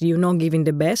 because you're not giving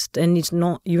the best, and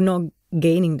you're not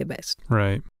gaining the best.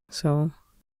 Right. So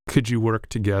could you work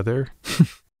together?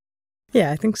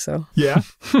 Yeah, I think so. Yeah.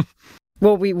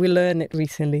 Well, we learned it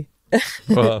recently.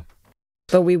 Well,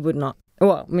 but we would not.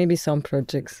 Well, maybe some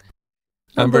projects.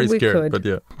 I'm very scared, but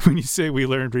yeah. When you say we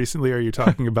learned recently, are you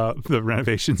talking about the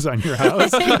renovations on your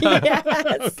house?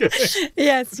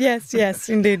 Yes. Okay. Yes,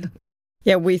 indeed.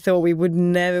 Yeah, we thought we would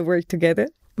never work together,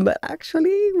 but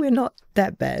actually we're not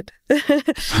that bad.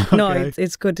 No,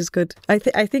 it's good. It's good. I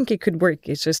think it could work.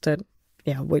 It's just that,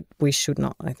 yeah, we should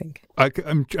not, I think.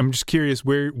 I'm just curious,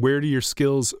 where do your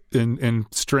skills and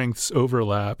strengths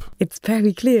overlap? It's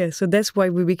very clear. So that's why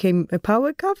we became a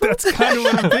power couple. That's kind of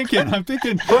what I'm thinking. I'm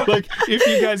thinking, like, if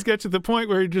you guys get to the point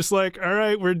where you're just like, all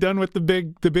right, we're done with the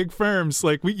big firms,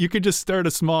 like you could just start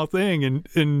a small thing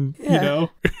and you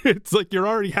know, it's like you're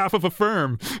already half of a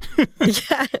firm.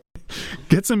 Yeah.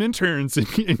 Get some interns and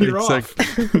you're off.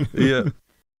 Yeah.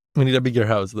 We need a bigger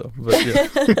house though. But yeah.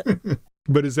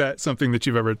 But is that something that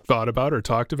you've ever thought about or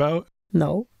talked about?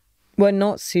 No. Well,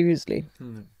 not seriously.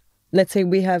 Let's say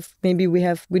we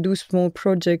do small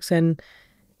projects and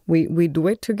we do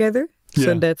it together.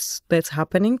 So that's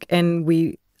happening, and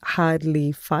we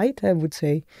hardly fight, I would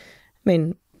say. I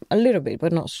mean, a little bit,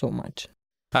 but not so much.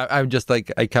 I'm just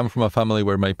like, I come from a family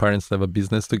where my parents have a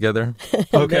business together.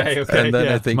 Okay. And then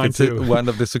I think it's one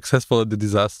of the successful and the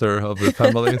disaster of the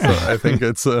family. So I think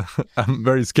I'm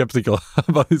very skeptical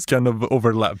about this kind of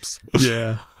overlaps.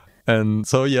 Yeah. And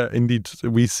so, yeah, indeed,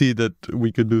 we see that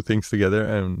we could do things together,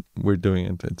 and we're doing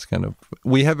it. It's kind of,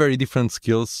 we have very different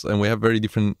skills and we have very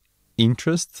different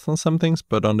interests on some things,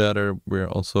 but on the other, we're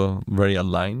also very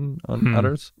aligned on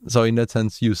others. So in that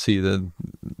sense, you see that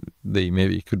they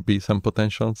maybe could be some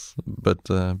potentials, but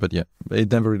yeah,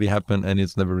 it never really happened, and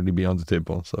it's never really been on the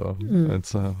table. So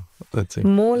let's see.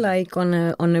 More like on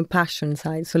a passion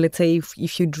side. So let's say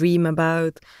if you dream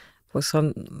about, for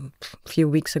some few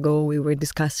weeks ago we were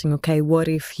discussing, okay, what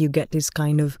if you get this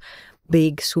kind of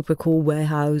big, super cool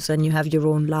warehouse and you have your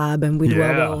own lab and we do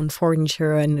our own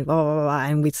furniture and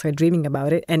and we start dreaming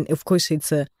about it. And of course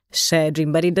it's a shared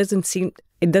dream, but it doesn't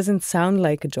sound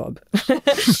like a job.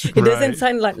 It doesn't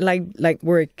sound like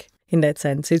work in that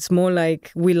sense. It's more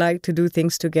like we like to do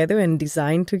things together and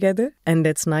design together, and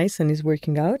that's nice and it's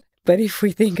working out. But if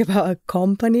we think about a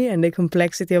company and the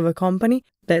complexity of a company,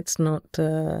 that's not,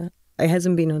 it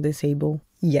hasn't been on the table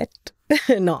yet.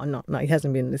 No, it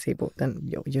hasn't been on the table. Then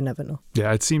you never know.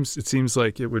 Yeah, it seems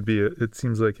like it would be a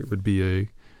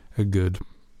good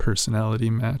personality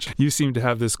match. You seem to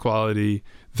have this quality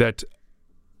that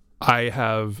I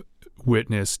have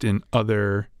witnessed in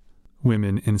other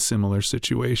women in similar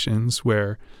situations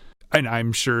where, and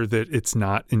I'm sure that it's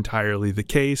not entirely the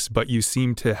case, but you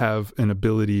seem to have an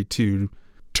ability to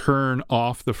turn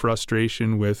off the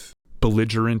frustration with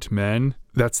belligerent men.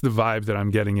 That's the vibe that I'm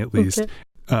getting, at least. Okay.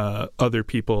 Other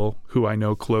people who I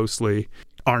know closely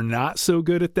are not so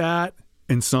good at that.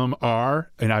 and some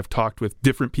are. And I've talked with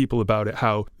different people about it,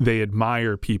 how they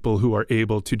admire people who are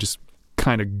able to just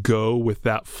kind of go with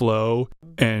that flow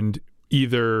and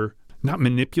either not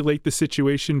manipulate the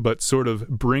situation, but sort of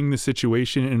bring the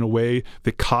situation in a way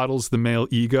that coddles the male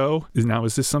ego. Now,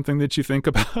 is this something that you think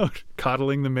about?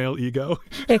 Coddling the male ego?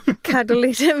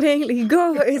 Cuddling the male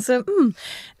ego is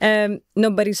no,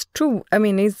 but it's true. I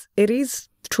mean, it is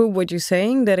true what you're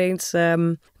saying, that it's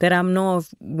that I'm not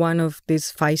one of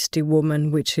these feisty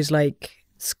women which is like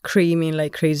screaming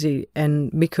like crazy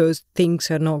and because things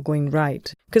are not going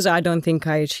right, because I don't think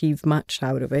I achieve much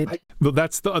out of it. Well,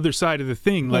 that's the other side of the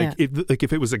thing. Like,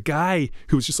 if it was a guy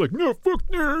who was just like, no, fuck,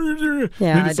 then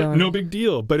it's like no big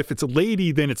deal. But if it's a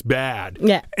lady, then it's bad.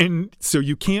 Yeah. And so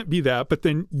you can't be that, but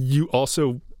then you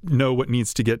also know what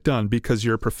needs to get done because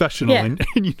you're a professional and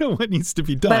you know what needs to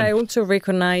be done. But I also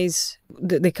recognize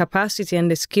the capacity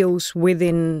and the skills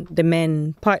within the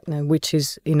man partner, which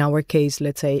is, in our case,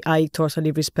 let's say, I totally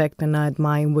respect and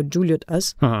admire what Giulio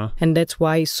does. And that's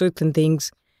why certain things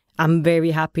I'm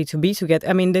very happy to be together.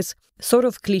 I mean, there's sort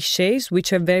of cliches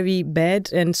which are very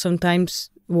bad, and sometimes,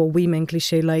 women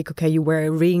cliche like, okay, you wear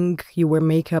a ring, you wear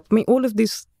makeup. I mean, all of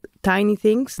these tiny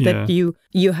things that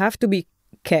you have to be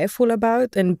careful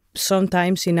about, and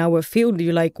sometimes in our field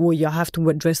you're like, you have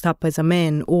to dress up as a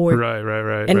man, or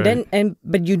then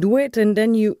but you do it and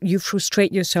then you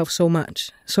frustrate yourself so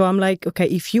much. So I'm like, okay,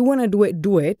 if you want to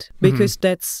do it because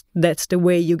that's the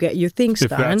way you get your things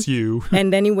done. If that's you.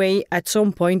 And anyway, at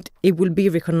some point it will be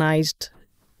recognized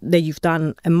that you've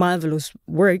done a marvelous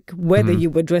work, whether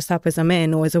you were dressed up as a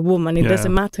man or as a woman. It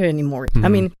doesn't matter anymore. I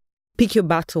mean, pick your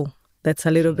battle. That's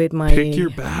a little bit my... Pick your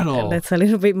battle. That's a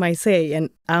little bit my say. And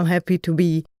I'm happy to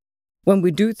be, when we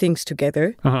do things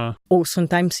together, or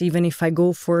sometimes even if I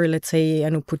go for, let's say,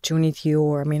 an opportunity,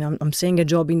 or, I mean, I'm saying a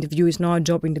job interview is not a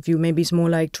job interview. Maybe it's more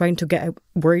like trying to get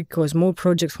work or small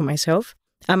projects for myself.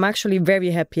 I'm actually very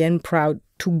happy and proud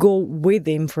to go with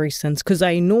him, for instance, because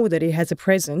I know that he has a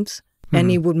presence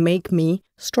and it would make me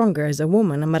stronger as a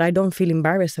woman. But I don't feel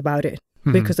embarrassed about it.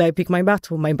 Because I pick my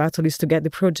battle. My battle is to get the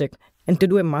project and to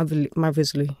do it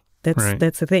marvelously.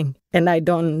 That's the thing. And I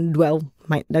don't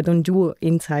I don't do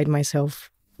inside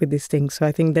myself with these things. So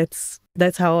I think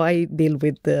that's how I deal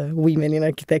with the women in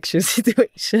architecture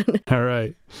situation. All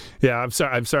right. Yeah, I'm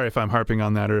sorry if I'm harping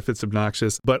on that or if it's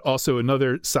obnoxious. But also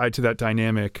another side to that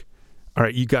dynamic. All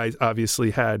right, you guys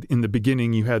obviously had, in the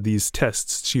beginning, you had these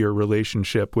tests to your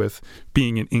relationship with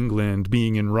being in England,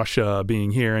 being in Russia,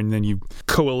 being here, and then you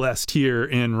coalesced here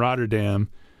in Rotterdam.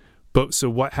 But so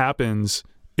what happens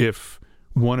if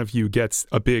one of you gets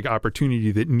a big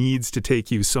opportunity that needs to take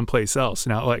you someplace else?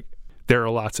 Now, like, there are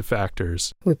lots of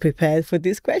factors. We prepared for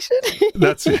this question.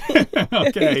 That's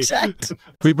okay.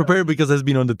 We prepared because it's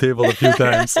been on the table a few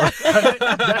times.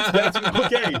 that's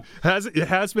okay. It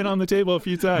has been on the table a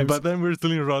few times. But then we're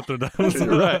still in Rotterdam.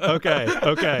 Right.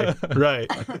 Okay.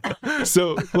 Right.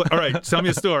 So, all right. Tell me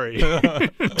a story.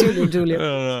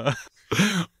 Giulio.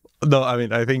 No, I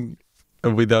mean, I think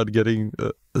without getting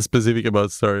specific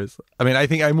about stories, I mean, I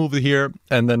think I moved here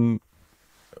and then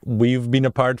we've been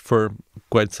apart for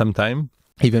quite some time,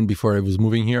 even before I was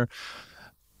moving here.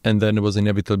 And then it was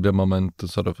inevitably a moment to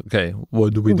sort of, okay,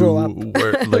 what do we do?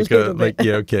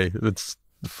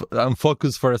 I'm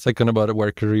focused for a second about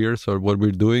our careers or what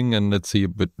we're doing, and let's see a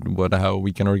bit how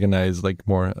we can organize like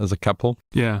more as a couple.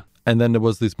 Yeah. And then there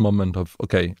was this moment of,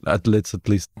 okay, let's at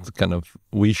least kind of,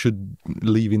 we should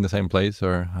live in the same place,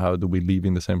 or how do we live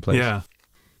in the same place? Yeah.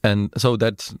 And so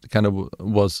that kind of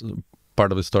was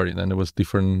part of the story. Then there was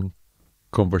different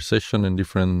conversation and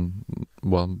different,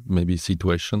 maybe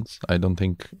situations. I don't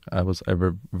think I was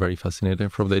ever very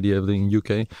fascinated from the idea of living in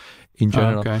UK in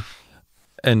general. Okay.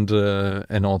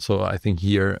 And also I think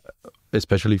here,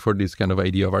 especially for this kind of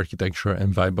idea of architecture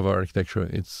and vibe of architecture,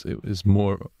 it's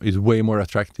way more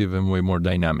attractive and way more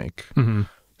dynamic.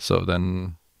 So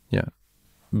then,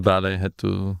 Vale had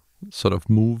to sort of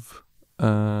move.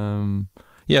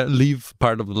 Leave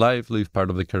part of the life, leave part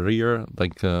of the career,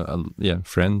 like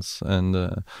friends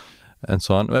and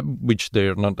so on, which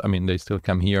they're not. I mean, they still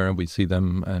come here and we see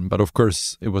them, but of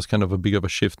course it was kind of a big of a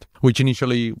shift, which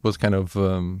initially was kind of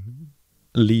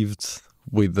lived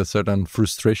with a certain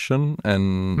frustration,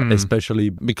 and especially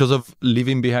because of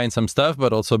leaving behind some stuff,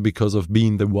 but also because of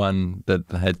being the one that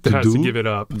had to give it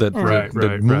up.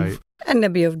 Right. And a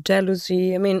bit of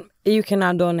jealousy. I mean, you can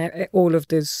add on all of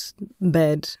this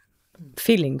bad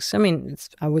feelings. I mean,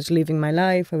 I was living my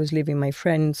life, I was living my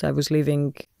friends, I was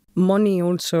living money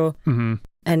also,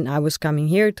 and I was coming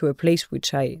here to a place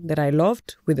that I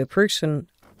loved with a person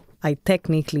I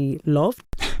technically loved.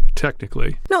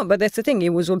 technically. No, but that's the thing.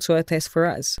 It was also a test for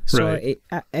us. So Right.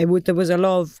 there was a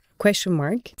lot of question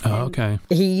mark. Oh, okay.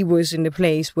 He was in the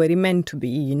place where he meant to be,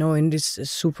 you know, in this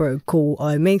super cool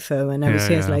IMA firm. And I was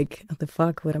just like, what the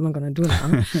fuck, what am I going to do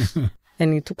now?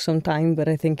 And it took some time, but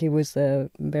I think it was a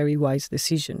very wise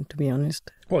decision, to be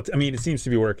honest. Well, I mean, it seems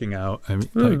to be working out. I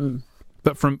mean,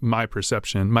 but from my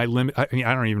perception, my limit, I mean,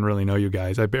 I don't even really know you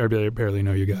guys. I barely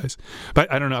know you guys.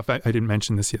 But I don't know if I didn't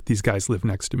mention this yet. These guys live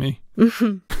next to me.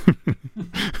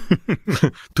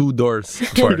 2 doors.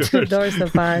 2 doors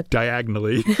apart.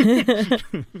 Diagonally.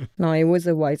 No, it was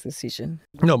a wise decision.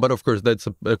 No, but of course, that's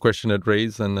a question that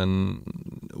raised. And then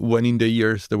when in the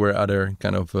years there were other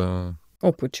kind of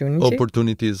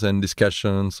opportunities and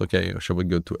discussions. Okay, shall we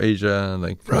go to Asia?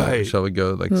 Like, shall we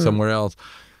go like somewhere else?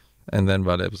 And then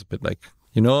Vale was a bit like,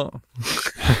 you know,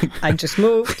 I just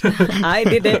moved. I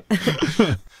did it.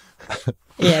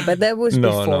 Yeah, but that was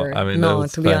before. No, I mean,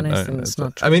 to be honest, it's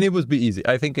not true. I mean, it would be easy.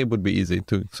 I think it would be easy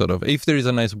to sort of, if there is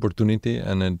a nice opportunity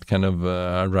and it kind of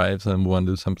arrives and want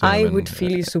to do something. I would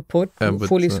fully support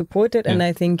it, and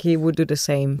I think he would do the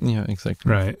same. Yeah,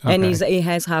 exactly. Right. Okay. And it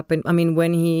has happened. I mean,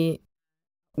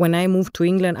 when I moved to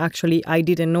England, actually, I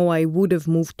didn't know I would have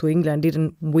moved to England.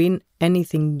 Didn't win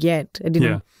anything yet. I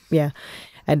didn't. Yeah.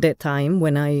 At that time,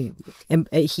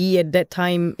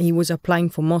 he was applying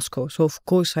for Moscow. So, of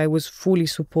course, I was fully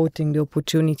supporting the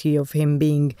opportunity of him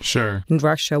being in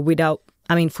Russia without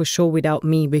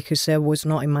me, because that was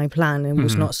not in my plan. It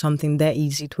was not something that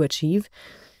easy to achieve.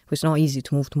 It was not easy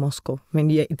to move to Moscow. I mean,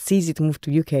 yeah, it's easy to move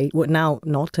to UK. Well, now,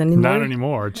 not anymore. Not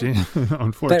anymore,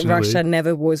 unfortunately. But Russia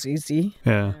never was easy.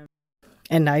 Yeah.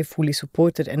 And I fully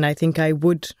supported, and I think I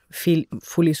would feel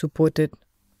fully support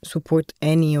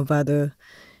any of other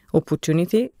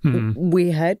opportunity.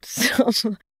 We had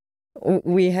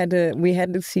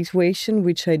a situation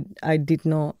which I did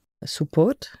not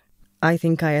support. I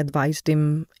think I advised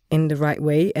him in the right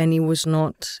way, and it was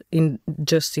not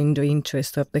just in the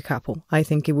interest of the couple. I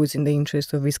think it was in the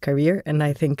interest of his career, and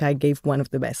I think I gave one of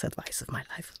the best advice of my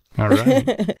life. All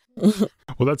right.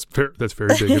 Well, that's very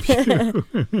big of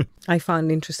you. I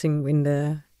found interesting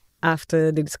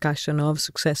after the discussion of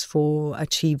successful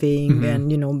achieving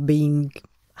and, you know, being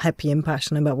happy and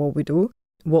passionate about what we do,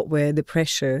 what were the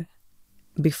pressure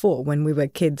before when we were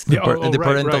kids. The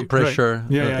parental pressure.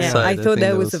 Right. Yeah. I thought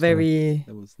that was that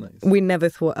was nice. I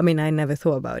never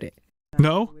thought about it.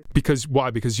 No? Because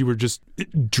why? Because you were just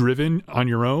driven on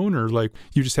your own, or like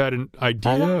you just had an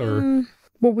idea? Or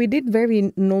well, we did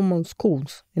very normal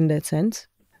schools in that sense.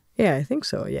 Yeah, I think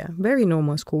so. Yeah, very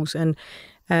normal schools. And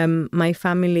my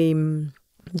family,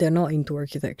 they're not into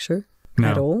architecture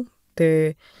at all.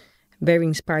 They're very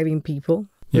inspiring people,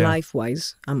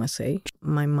 life-wise, I must say.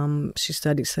 My mom, she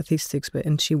studied statistics,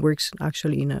 and she works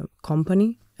actually in a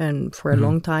company and for a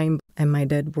long time. And my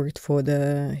dad worked for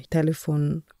the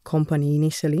telephone company in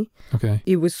Italy. Okay.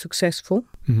 He was successful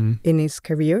in his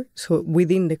career. So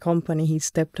within the company, he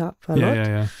stepped up a lot.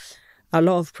 Yeah. A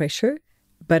lot of pressure,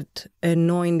 but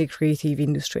not in the creative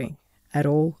industry at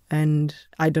all. And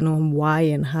I don't know why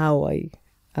and how I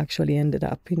actually ended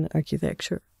up in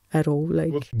architecture at all.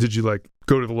 Did you like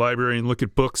go to the library and look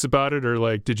at books about it, or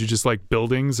like did you just like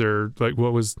buildings, or like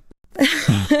what was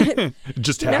it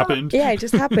just happened? Yeah, it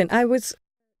just happened. I was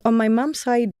on my mom's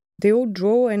side, they all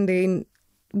draw and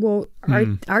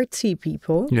artsy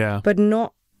people, but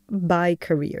not by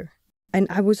career. And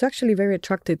I was actually very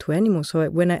attracted to animals. So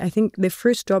when I think the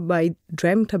first job I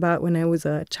dreamt about when I was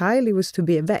a child, it was to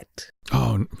be a vet.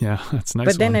 Oh, yeah, that's nice.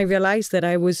 But then I realized that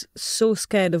I was so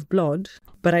scared of blood,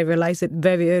 but I realized it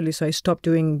very early. So I stopped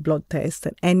doing blood tests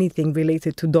and anything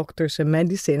related to doctors and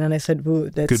medicine. And I said, whoa,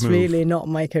 that's really not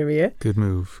my career. Good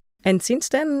move. And since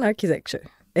then, architecture.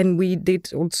 And we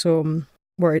did also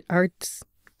art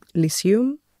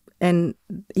lyceum. And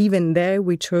even there,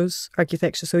 we chose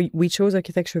architecture. So we chose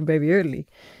architecture very early,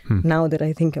 now that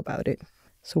I think about it.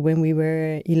 So when we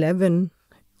were 11,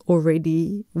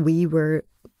 already we were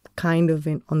kind of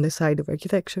on the side of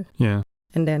architecture. Yeah.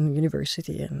 And then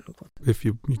university. And if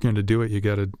you're going to do it, you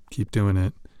got to keep doing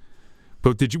it.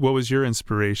 But what was your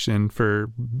inspiration for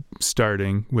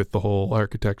starting with the whole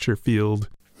architecture field?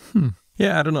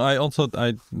 Yeah, I don't know.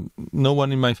 No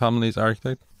one in my family is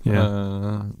architect.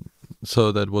 Yeah.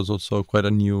 So that was also quite a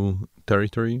new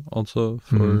territory also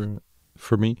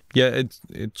for me. Yeah,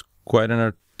 it's quite an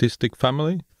artistic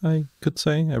family, I could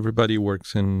say. Everybody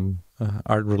works in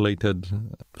art-related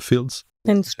fields.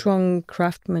 And strong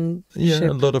craftsmanship.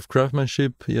 Yeah, a lot of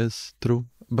craftsmanship, yes, true.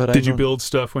 But did you build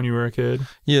stuff when you were a kid?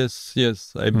 Yes,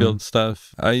 I build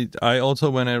stuff. I also,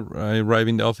 when I arrive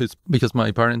in the office, because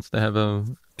my parents, they have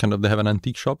an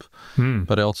antique shop,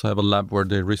 but I also have a lab where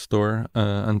they restore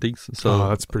antiques. So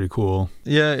that's pretty cool.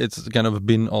 Yeah, it's kind of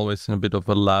been always in a bit of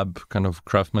a lab kind of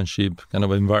craftsmanship kind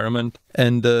of environment.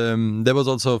 And that was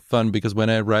also fun because when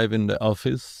I arrived in the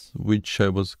office, which I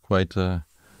was quite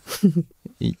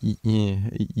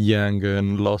young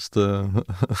and lost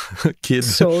kid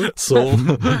soul.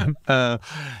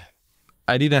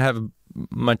 I didn't have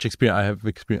much experience.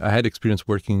 I had experience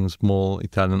working in small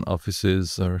Italian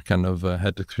offices, or kind of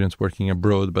had experience working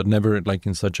abroad, but never like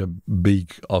in such a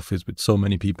big office with so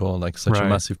many people, like such a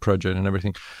massive project and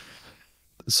everything.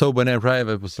 So when I arrived,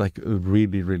 I was like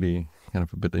really, really kind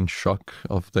of a bit in shock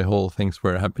of the whole things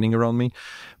were happening around me.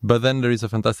 But then there is a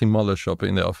fantastic model shop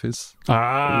in the office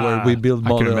where we build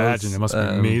models. I can imagine. It must be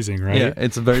amazing, right? Yeah,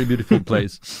 it's a very beautiful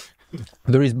place.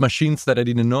 There is machines that I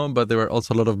didn't know, but there were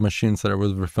also a lot of machines that I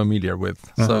was familiar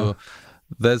with. So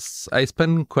I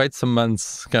spent quite some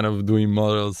months kind of doing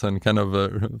models and kind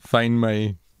of find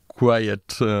my quiet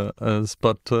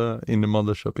spot in the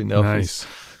model shop in the office.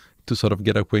 To sort of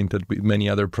get acquainted with many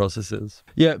other processes.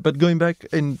 Yeah, but going back,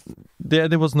 and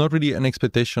there was not really an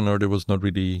expectation, or there was not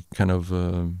really kind of,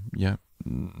 a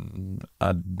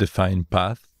defined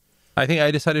path. I think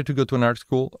I decided to go to an art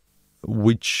school,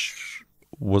 which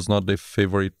was not the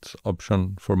favorite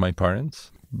option for my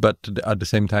parents. But at the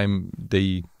same time,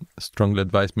 they strongly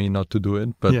advised me not to do it,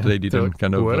 but they didn't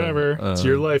kind of... Whatever, it's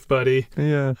your life, buddy.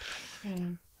 Yeah.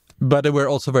 But they were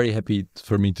also very happy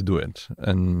for me to do it.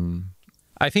 And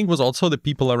I think it was also the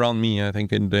people around me. I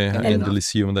think in the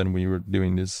Lyceum, then we were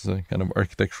doing this kind of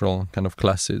architectural kind of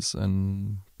classes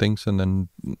and things. And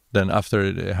then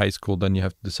after high school, then you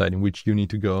have to decide in which uni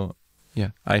to go.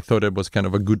 Yeah, I thought it was kind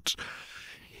of a good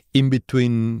in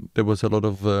between. There was a lot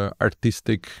of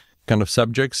artistic kind of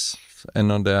subjects,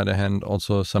 and on the other hand,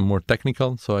 also some more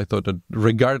technical. So I thought that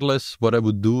regardless what I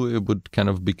would do, it would kind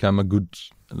of become a good,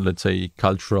 let's say,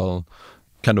 cultural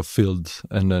kind of field,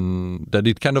 and then that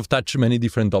it kind of touched many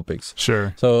different topics.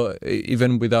 Sure. So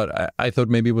even without, I thought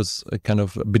maybe it was kind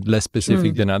of a bit less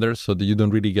specific than others, so that you don't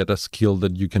really get a skill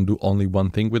that you can do only one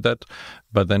thing with that.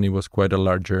 But then it was quite a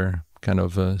larger kind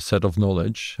of set of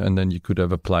knowledge, and then you could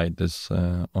have applied this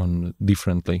on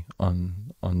differently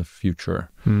on the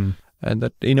future. And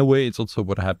that, in a way, it's also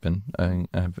what happened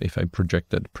if I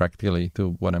project it practically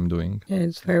to what I'm doing. Yeah,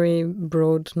 it's very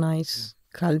broad, nice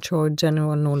cultural,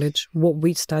 general knowledge. What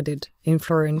we studied in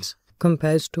Florence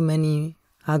compares to many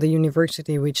other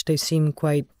universities, which they seem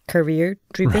quite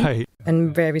career-driven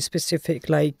and very specific,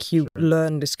 like you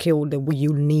learn the skill that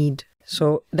you need.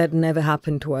 So that never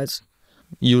happened to us.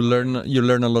 You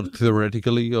learn a lot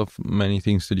theoretically of many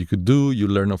things that you could do. You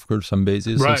learn, of course, some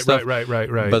bases and stuff. Right.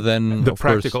 But then, the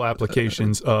practical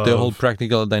applications of... the whole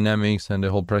practical dynamics and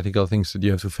the whole practical things that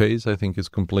you have to face, I think, is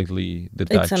completely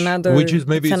detached. Which is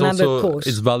maybe it's also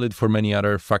it's valid for many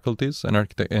other faculties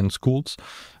and schools.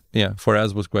 Yeah, for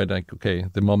us was quite like, okay,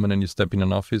 the moment you step in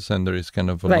an office and there is kind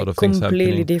of a lot of things happening.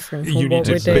 Completely different. You need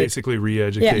to basically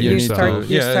re-educate yourself.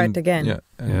 You start again.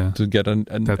 To get a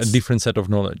different set of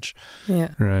knowledge. Yeah.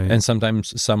 Right. And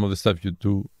sometimes some of the stuff you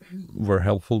do were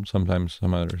helpful, sometimes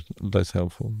some others less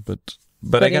helpful. But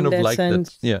I kind of like that,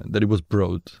 that it was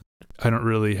broad. I don't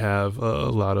really have a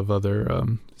lot of other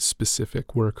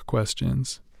specific work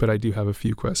questions, but I do have a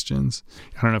few questions.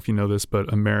 I don't know if you know this,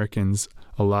 but a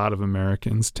lot of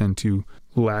Americans tend to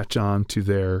latch on to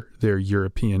their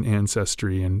European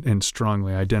ancestry and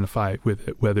strongly identify with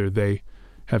it, whether they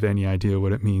have any idea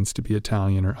what it means to be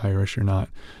Italian or Irish or not.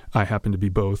 I happen to be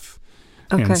both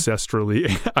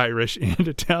ancestrally Irish and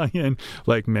Italian,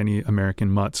 like many American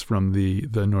mutts from the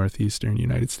northeastern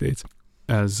United States.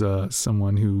 As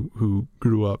someone who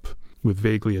grew up with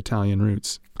vaguely Italian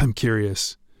roots, I'm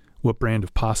curious, what brand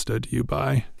of pasta do you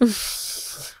buy?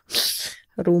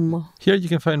 Rummo. Here you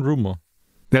can find Rummo.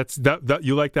 That's that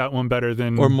you like that one better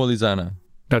than... Or Molisana.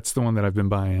 That's the one that I've been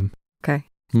buying. Okay.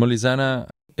 Molisana,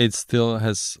 it still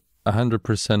has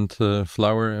 100%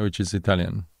 flour, which is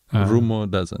Italian. Rummo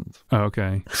doesn't. Oh,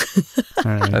 okay.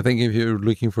 All right. I think if you're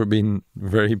looking for being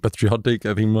very patriotic,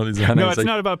 I think Molisana No, is it's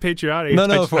not about patriotic. No,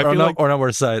 on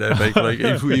our side, I think. Like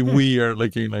if we are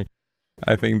looking like...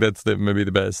 I think that's maybe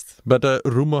the best. But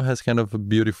Rummo has kind of a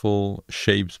beautiful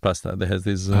shapes pasta. That has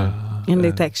this... and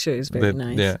the texture is very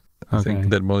nice. Yeah, I think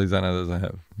that Molisana doesn't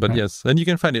have. But yes, and you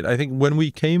can find it. I think when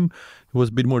we came, it was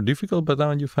a bit more difficult, but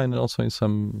now you find it also in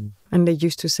some... And they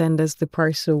used to send us the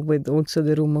parcel with also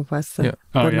the Rummo pasta. Yeah.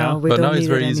 But now it's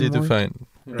very easy to find.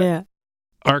 Right. Yeah.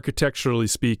 Architecturally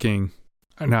speaking,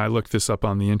 Now I looked this up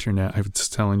on the internet. I was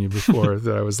telling you before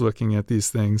that I was looking at these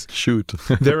things. Shoot.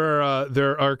 There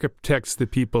are architects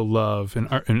that people love and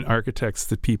architects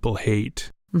that people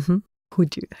hate. Mm-hmm. Who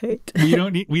do you hate?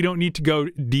 we don't need to go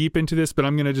deep into this, but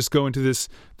I'm going to just go into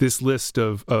this list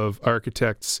of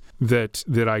architects that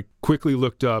I quickly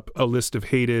looked up, a list of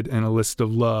hated and a list of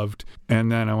loved,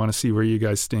 and then I want to see where you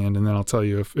guys stand, and then I'll tell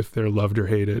you if they're loved or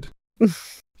hated.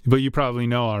 But you probably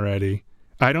know already.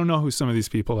 I don't know who some of these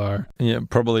people are. Yeah,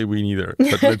 probably we neither.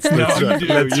 But let's No, try.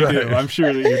 you do. I'm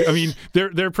sure that you do. I mean,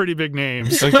 they're pretty big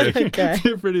names. Okay.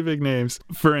 They're pretty big names.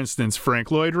 For instance,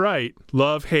 Frank Lloyd Wright,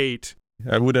 love, hate.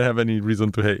 I wouldn't have any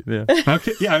reason to hate. Yeah.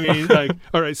 Okay. Yeah. I mean, like,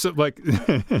 all right. So, like,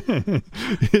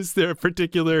 is there a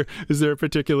particular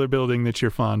building that you're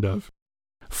fond of?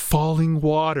 Falling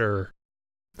Water.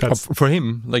 That's For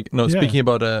him, like, no. Yeah. Speaking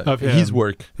about his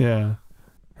work. Yeah.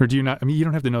 Or do you not? I mean, you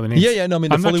don't have to know the names. Yeah. No, I mean,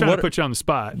 the I'm not Falling trying Water. to put you on the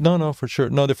spot. No, for sure.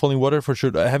 No, the Falling Water for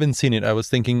sure. I haven't seen it. I was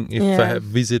thinking if I have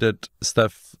visited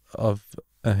stuff of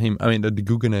him. I mean, the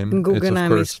Guggenheim.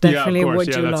 Guggenheim it's is of course. definitely what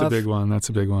you that's love. a big one. That's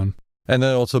a big one. And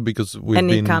then also because we've And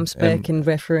been... it comes back in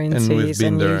references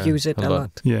been and you there use it a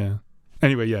lot. Yeah.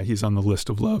 Anyway, yeah, he's on the list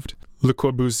of loved. Le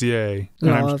Corbusier.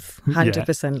 Love.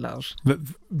 100% love.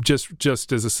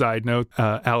 Just as a side note,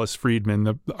 Alice Friedman,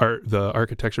 the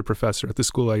architecture professor at the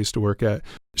school I used to work at,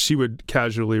 she would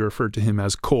casually refer to him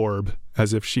as Corb,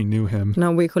 as if she knew him.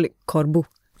 No, we call it Corbu.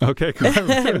 Okay.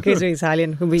 Because we're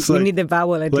Italian. We need the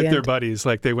vowel at the like end. they're buddies,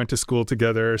 like they went to school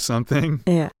together or something.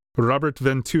 Yeah. Robert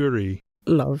Venturi.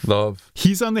 Love.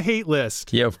 He's on the hate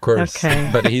list. Yeah, of course.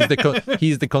 Okay. But he's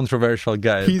the controversial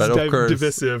guy. He's but of course,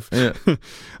 divisive. Yeah.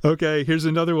 Okay, here's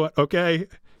another one. Okay,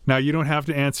 now you don't have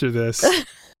to answer this.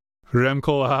 Rem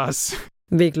Koolhaas.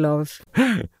 Big love.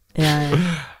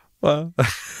 Yeah. Well,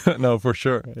 no, for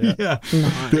sure. Yeah.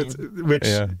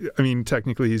 I mean,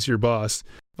 technically he's your boss.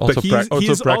 Also but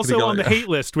he's also on the hate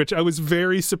list, which I was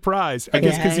very surprised. I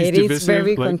guess because he's divisive. It is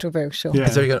very controversial. Yeah.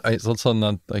 It's also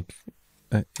not like...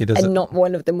 and not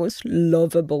one of the most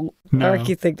lovable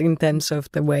architect in terms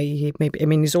of the way he maybe. I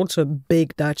mean, he's also a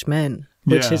big Dutch man,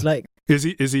 which is like. Is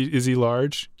he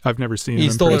large? I've never seen him.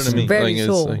 He's taller than me. Very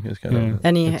tall,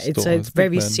 and it's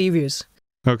very serious.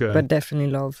 Okay, but definitely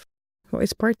love. Well,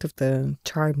 it's part of the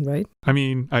charm, right? I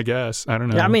mean, I guess I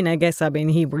don't know. Yeah, I mean,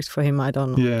 he works for him. I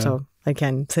don't know, so I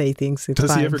can't say things.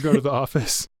 Does he ever go to the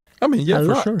office? I mean, yeah, for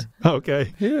lot. sure. Oh,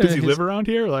 okay. Yeah, does he live around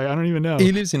here? Like, I don't even know.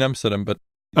 He lives in Amsterdam, but.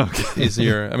 Okay. He's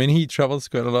here. I mean, he travels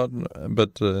quite a lot,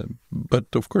 but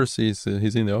of course he's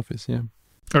in the office. Yeah.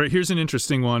 All right. Here's an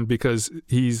interesting one because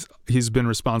he's been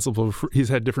responsible for. He's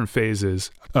had different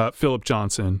phases. Philip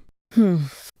Johnson.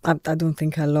 I don't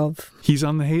think I love. He's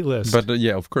on the hate list. But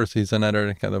yeah, of course, he's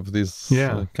another kind of this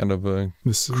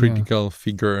critical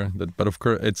figure. But of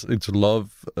course, it's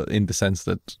love in the sense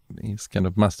that he's kind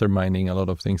of masterminding a lot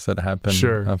of things that happen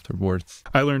afterwards.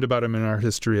 I learned about him in art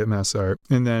history at Mass Art,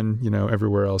 and then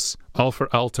everywhere else. Alfred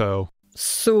Aalto.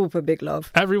 Super big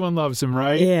love. Everyone loves him,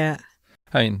 right? Yeah.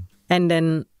 And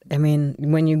then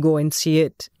when you go and see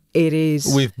it, it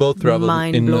is. We've both traveled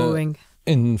mind-blowing.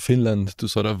 In Finland to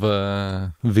sort of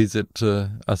visit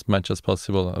as much as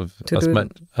possible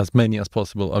as many as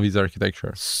possible of his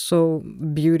architecture. So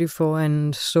beautiful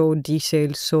and so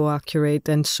detailed, so accurate,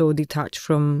 and so detached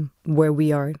from where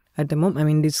we are at the moment. I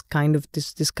mean, this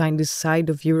side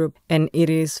of Europe, and it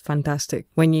is fantastic.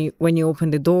 When you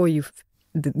open the door, you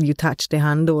touch the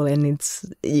handle, and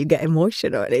you get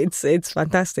emotional. It's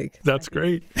fantastic. That's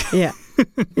great. Yeah.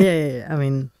 I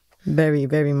mean, very,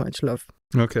 very much love.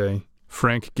 Okay.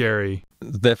 Frank Gehry.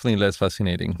 Definitely less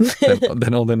fascinating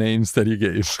than all the names that you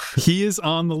gave. He is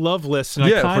on the love list, and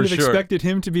I kind of expected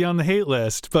him to be on the hate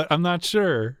list, but I'm not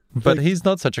sure. But he's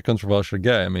not such a controversial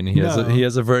guy. I mean, he has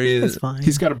a very...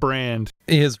 He's got a brand.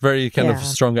 He has very kind of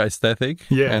strong aesthetic.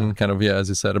 Yeah. And kind of, as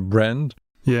you said, a brand.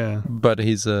 Yeah. But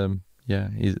he's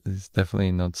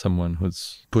definitely not someone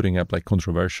who's putting up like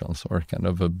controversials or kind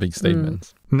of big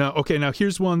statements. No. Okay, now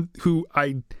here's one who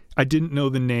I didn't know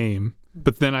the name.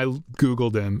 But then I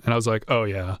Googled him, and I was like, oh,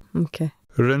 yeah. Okay.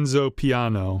 Renzo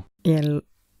Piano. Yeah,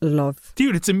 love.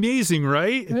 Dude, it's amazing,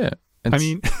 right? Yeah.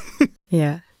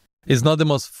 Yeah. It's not the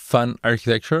most fun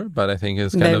architecture, but I think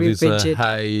it's kind of this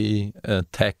high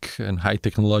tech and high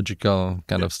technological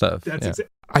kind of stuff.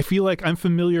 I feel like I'm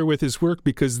familiar with his work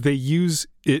because they use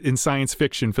it in science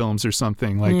fiction films or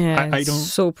something. Like I don't.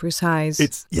 So precise.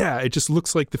 It just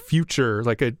looks like the future,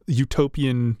 like a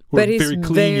utopian or very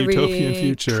clean utopian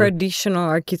future. Traditional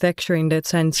architecture in that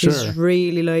sense. Sure. Is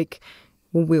really like.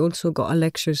 Well, we also got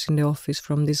lectures in the office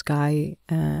from this guy,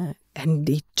 and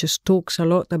he just talks a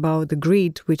lot about the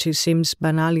grid, which seems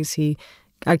banality,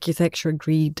 architecture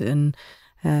grid, and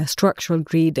structural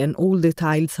grid and all the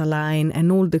tiles align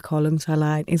and all the columns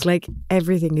align. It's like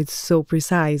everything is so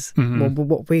precise. But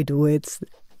what we do, it's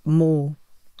more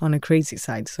on a crazy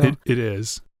side. So it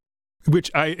is.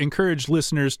 Which I encourage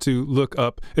listeners to look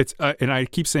up. It's and I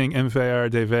keep saying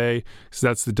MVRDV because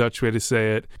that's the Dutch way to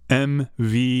say it.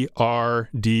 MVRDV.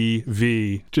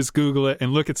 Just Google it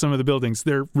and look at some of the buildings.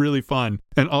 They're really fun.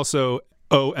 And also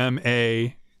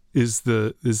OMA is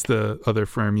the other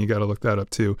firm. You got to look that up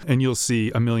too. And you'll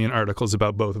see a million articles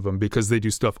about both of them because they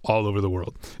do stuff all over the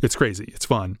world. It's crazy. It's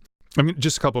fun. I mean,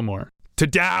 just a couple more.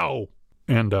 Tadao.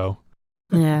 Ando.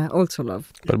 Yeah, also love.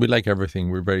 But we like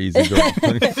everything. We're very easy going.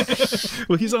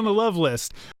 Well, he's on the love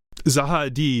list. Zaha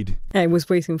Hadid. I was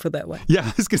waiting for that one. Yeah,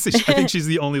 I was gonna say, I think she's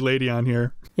the only lady on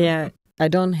here. Yeah, I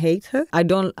don't hate her. I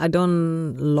don't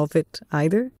love it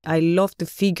either. I love the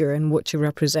figure and what she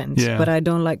represents, but I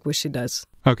don't like what she does.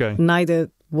 Okay.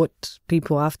 Neither what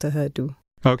people after her do.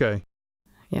 Okay.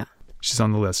 Yeah. She's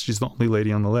on the list. She's the only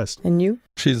lady on the list. And you?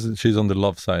 She's on the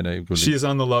love side, I believe. She is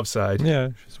on the love side. Yeah.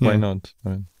 Why not? I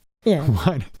mean, yeah.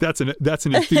 Why? That's an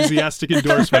enthusiastic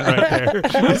endorsement right there.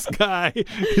 This guy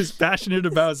is passionate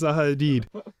about Zaha Hadid.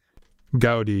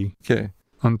 Gaudi. Okay.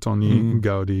 Antoni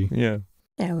Gaudi. Yeah.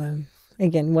 Yeah, well,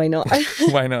 again, why not?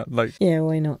 Why not? Yeah,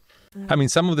 why not? I mean,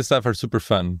 some of the stuff are super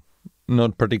fun.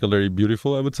 Not particularly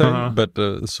beautiful, I would say, but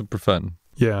super fun.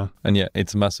 Yeah. And yeah,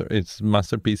 it's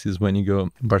masterpieces when you go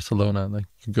Barcelona, like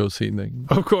you go see them.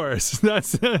 Of course.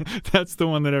 That's the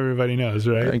one that everybody knows,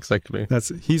 right? Exactly.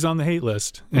 He's on the hate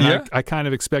list. And I kind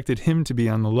of expected him to be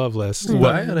on the love list.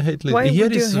 Why on the hate list? He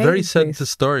had this very sad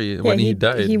story when he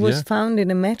died. He was found in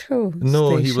a metro No,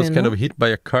 station, he was kind of hit by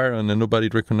a car and nobody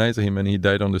recognized him and he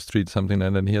died on the street, something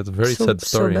like that. He has a very sad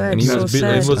story. Bad, and he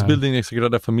was building a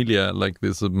Sagrada Familia, like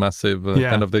this massive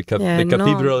kind of the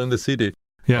cathedral in the city.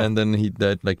 Yeah. And then he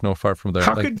died not far from there.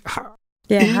 In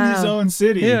his own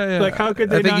city. Yeah. Like, how could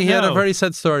they I think not he know? had a very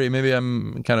sad story. Maybe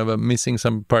I'm kind of missing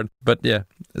some part. But yeah,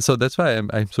 so that's why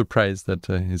I'm surprised that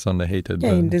he's on the hated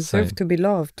he deserves side. to be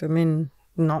loved. I mean,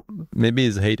 not... Maybe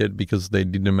he's hated because they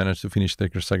didn't manage to finish the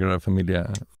Sagrada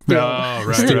Familia. Oh,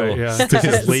 right. Still, yeah.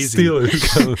 He's lazy.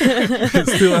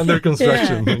 Still under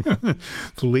construction. Yeah.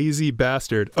 Lazy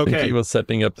bastard. Okay. I think he was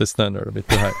setting up the standard a bit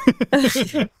too high.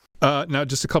 Now,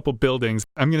 just a couple buildings.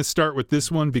 I'm going to start with this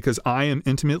one because I am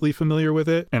intimately familiar with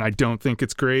it, and I don't think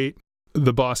it's great.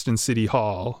 The Boston City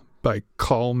Hall by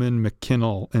Coleman,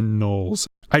 McKinnell, and Knowles.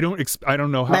 I don't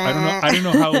know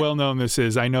how well known this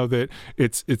is. I know that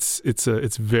it's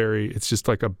just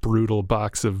like a brutal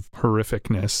box of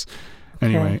horrificness.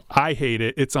 Anyway, I hate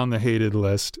it. It's on the hated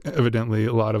list. Evidently,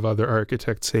 a lot of other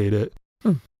architects hate it.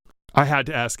 I had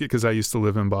to ask it because I used to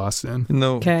live in Boston.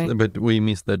 No, but we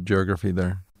missed that geography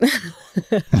there.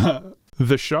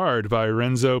 The Shard by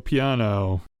Renzo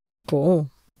Piano. Cool.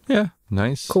 Yeah,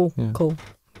 nice. Cool, yeah. Cool.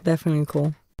 Definitely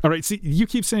cool. All right, see, you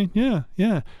keep saying, yeah.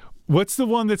 What's the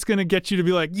one that's going to get you to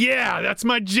be like, yeah, that's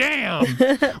my jam?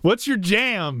 What's your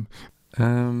jam?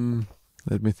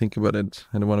 Let me think about it.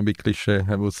 I don't want to be cliche.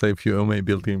 I will say a few OMA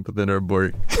buildings, but then they're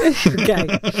boring. Okay.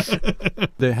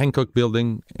 The Hancock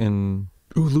building in...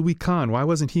 Ooh, Louis Kahn. Why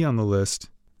wasn't he on the list?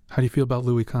 How do you feel about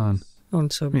Louis Kahn?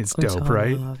 It's dope,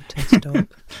 right? It's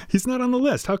dope. He's not on the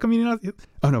list. How come he's not?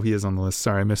 Oh, no, he is on the list.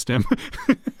 Sorry, I missed him.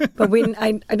 But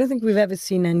I don't think we've ever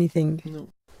seen anything. No.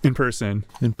 In person,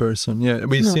 yeah.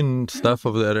 We've seen stuff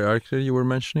of the other architect you were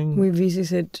mentioning. We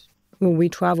visited, we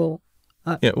travel.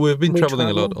 We've been traveling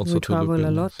a lot also. We travel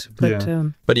a lot. But,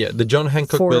 but yeah, the John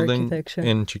Hancock building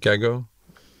in Chicago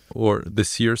or the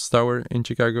Sears Tower in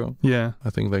Chicago. Yeah. I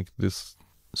think like this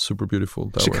super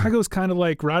beautiful tower. Chicago's kind of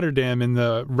like Rotterdam in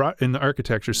the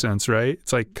architecture sense, right?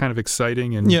 It's like kind of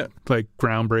exciting and like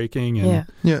groundbreaking.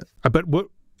 And, But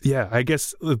I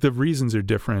guess the reasons are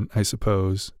different, I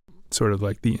suppose. Sort of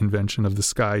like the invention of the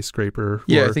skyscraper.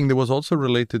 Yeah, I think that was also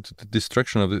related to the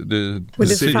destruction of the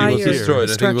city fire, was destroyed.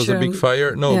 I think it was a big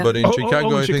fire. No, but in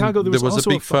Chicago, I think there was a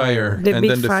big fire. And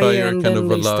then the fire kind of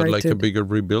allowed like a bigger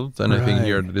rebuild. And I think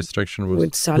here the destruction was...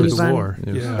 With Sullivan. War.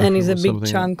 Yeah. And it's a big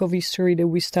chunk of history that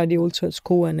we study also at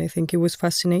school. And I think it was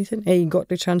fascinating. I got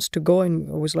the chance to go and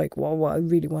I was like, wow, I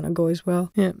really want to go as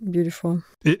well. Yeah, beautiful.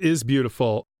 It is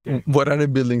beautiful. What other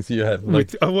buildings do you have?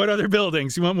 What other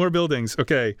buildings? You want more buildings?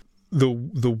 Okay. The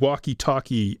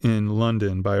Walkie-Talkie in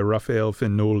London by Raphael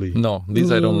Fenoli. No,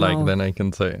 these I don't like, then I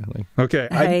can say. Okay,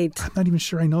 I'm not even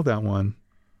sure I know that one.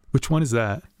 Which one is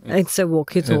that? It's a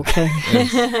walkie-talkie.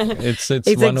 It's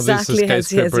one of these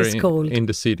skyscrapers in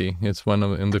the city. It's one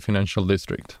in the financial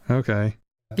district. Okay.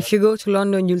 If you go to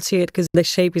London, you'll see it because the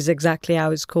shape is exactly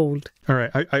how it's called. All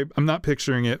right, I'm not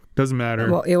picturing it. Doesn't matter.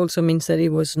 Well, it also means that it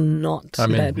was not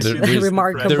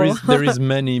remarkable. There is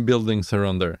many buildings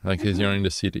around there, like you're in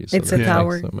the city. So it's a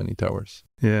tower. So many towers.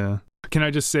 Yeah. Can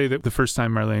I just say that the first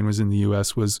time Marlene was in the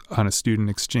U.S. was on a student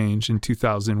exchange in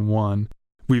 2001.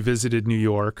 We visited New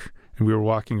York, and we were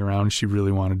walking around, and she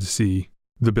really wanted to see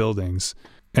the buildings.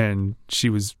 And she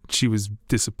was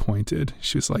disappointed.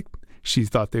 She was like, she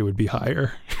thought they would be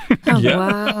higher. Oh,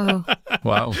 wow.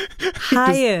 Wow.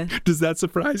 Higher. Does that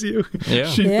surprise you?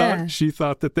 Yeah. She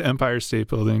thought that the Empire State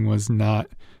Building was not,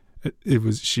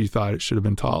 she thought it should have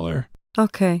been taller.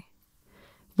 Okay.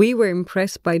 We were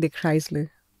impressed by the Chrysler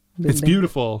building. It's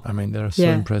beautiful. I mean, they're so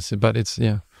impressive, but it's,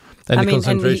 And the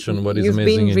concentration, what is you've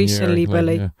amazing been recently, in New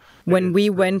but York. when we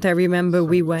went, I remember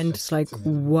we went, it's like,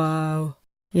 wow.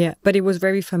 Yeah, but it was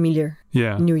very familiar.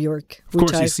 Yeah, New York. Of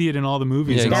course, you see it in all the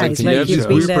movies. Yeah, and all exactly. the You have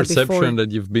this weird perception before.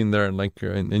 that you've been there,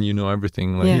 and you know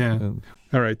everything.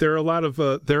 All right, there are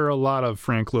a lot of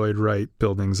Frank Lloyd Wright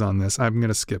buildings on this. I'm going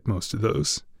to skip most of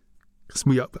those.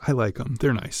 I like them.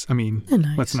 They're nice. I mean,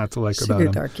 nice. What's not to like It's about a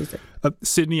good them? architect.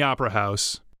 Sydney Opera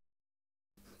House.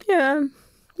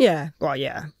 Yeah. Well,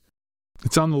 yeah.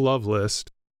 It's on the love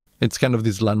list. It's kind of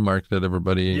this landmark that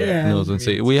everybody knows and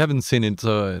say. We haven't seen it,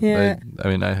 so I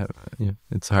mean, I have. Yeah,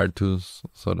 it's hard to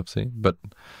sort of say, but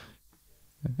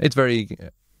it's very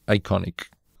iconic.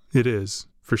 It is,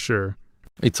 for sure.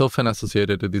 It's often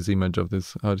associated with this image of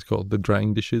this, how it's called, the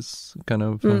drying dishes kind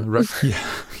of rack.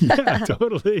 Yeah,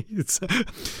 totally. It's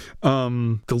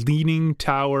the Leaning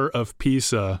Tower of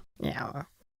Pisa. Yeah.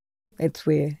 It's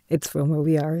weird. It's from where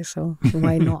we are, so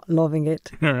why not loving it?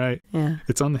 All right. Yeah.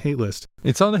 It's on the hate list.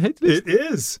 It's on the hate list? It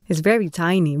is. It's very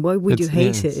tiny. Why would you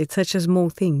hate it? It's such a small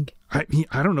thing. I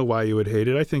don't know why you would hate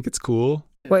it. I think it's cool.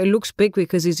 Well, it looks big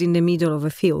because it's in the middle of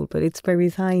a field, but it's very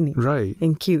tiny. Right.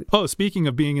 And cute. Oh, speaking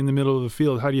of being in the middle of the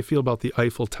field, how do you feel about the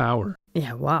Eiffel Tower?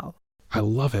 Yeah, wow. I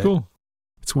love it. Cool.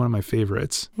 It's one of my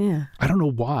favorites. Yeah. I don't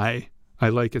know why I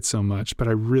like it so much, but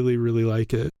I really, really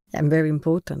like it. And very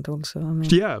important also. I mean,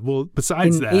 yeah, well,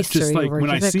 besides that, just like when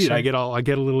I see it, I get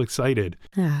a little excited.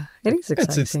 Yeah, it is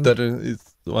exciting.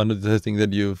 It's one of the things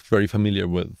that you're very familiar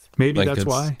with. Maybe that's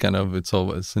why. Kind of, it's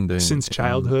always in the since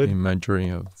childhood imagery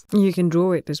of. You can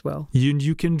draw it as well.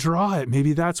 You can draw it.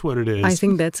 Maybe that's what it is. I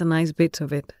think that's a nice bit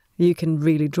of it. You can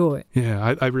really draw it.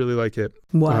 Yeah, I really like it.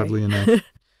 Why? Oddly enough.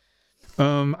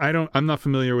 I'm not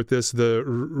familiar with this. The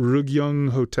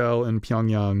Rugyong Hotel in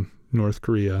Pyongyang, North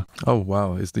Korea. Oh,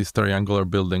 wow. It's this triangular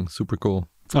building. Super cool.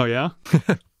 Oh, yeah?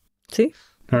 See?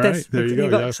 All right. There you go. You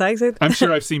got excited? I'm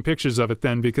sure I've seen pictures of it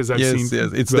then because I've seen...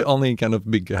 Yes, it's the only kind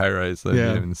of big high-rise that you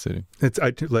have in the city.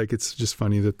 It's just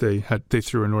funny that they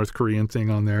threw a North Korean thing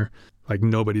on there. Like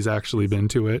nobody's actually been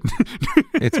to it.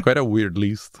 It's quite a weird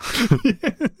list.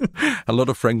 A lot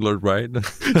of Frank Lloyd Wright.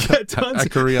 Yeah, tons. A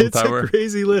Korean tower. It's a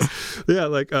crazy list. Yeah,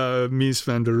 like Mies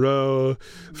van der Rohe,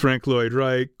 Frank Lloyd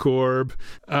Wright, Korb,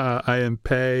 I.M.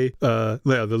 Pei, the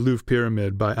Louvre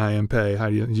Pyramid by I.M. Pei. How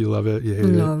do you love it? You hate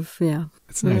it? Love, yeah.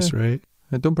 It's nice, right?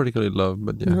 I don't particularly love,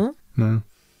 but yeah. No.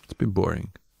 It's a bit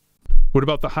boring. What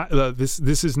about this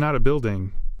is not a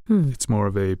building. It's more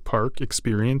of a park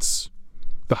experience.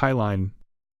 The High Line.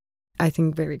 I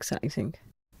think very exciting.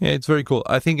 Yeah, it's very cool.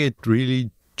 I think it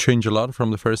really changed a lot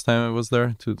from the first time I was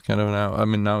there to kind of now. I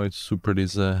mean, now it's super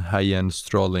this high-end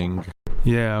strolling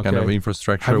kind of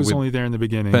infrastructure. I was with only there in the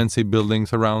beginning. Fancy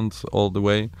buildings around all the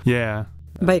way. Yeah.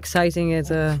 By exciting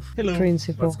as a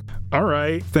principle. All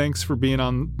right. Thanks for being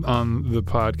on the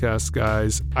podcast,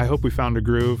 guys. I hope we found a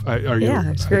groove.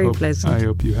 It's very pleasant. I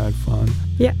hope you had fun.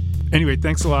 Yeah. Anyway,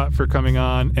 thanks a lot for coming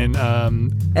on. And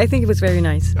I think it was very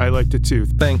nice. I liked it too.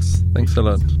 Thanks a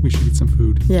lot. We should eat some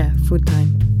food. Yeah, food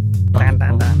time.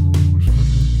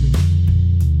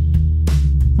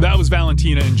 That was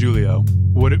Valentina and Giulio.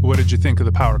 What did you think of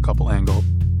the power couple angle?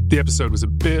 The episode was a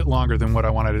bit longer than what I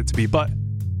wanted it to be, but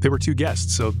they were two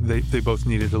guests, so they both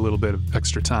needed a little bit of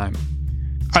extra time.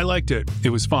 I liked it. It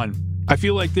was fun. I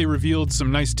feel like they revealed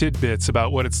some nice tidbits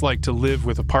about what it's like to live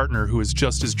with a partner who is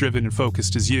just as driven and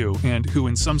focused as you, and who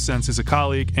in some sense is a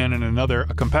colleague and in another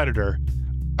a competitor.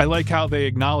 I like how they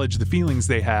acknowledge the feelings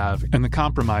they have and the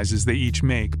compromises they each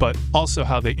make, but also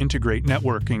how they integrate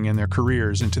networking and their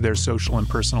careers into their social and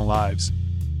personal lives.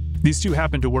 These two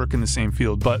happen to work in the same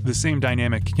field, but the same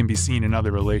dynamic can be seen in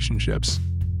other relationships.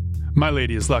 My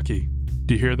lady is lucky.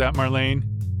 Do you hear that, Marlene?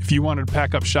 If you wanted to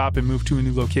pack up shop and move to a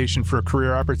new location for a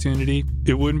career opportunity,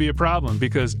 it wouldn't be a problem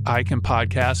because I can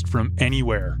podcast from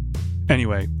anywhere.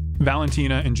 Anyway,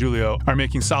 Valentina and Giulio are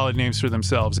making solid names for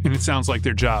themselves, and it sounds like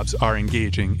their jobs are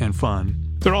engaging and fun.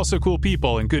 They're also cool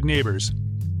people and good neighbors.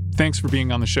 Thanks for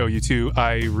being on the show, you two.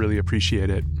 I really appreciate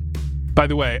it. By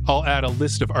the way, I'll add a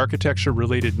list of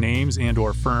architecture-related names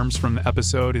and/or firms from the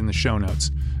episode in the show notes.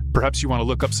 Perhaps you want to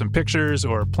look up some pictures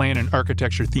or plan an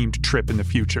architecture-themed trip in the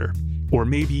future. Or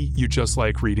maybe you just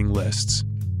like reading lists.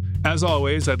 As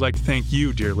always, I'd like to thank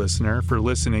you, dear listener, for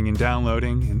listening and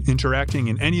downloading and interacting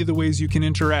in any of the ways you can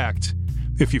interact.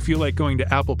 If you feel like going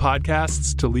to Apple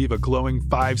Podcasts to leave a glowing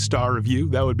 5-star review,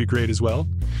 that would be great as well.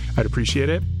 I'd appreciate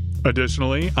it.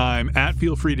 Additionally, I'm at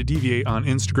Feel Free to Deviate on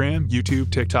Instagram,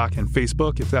 YouTube, TikTok, and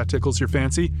Facebook if that tickles your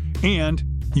fancy. And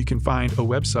you can find a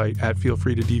website at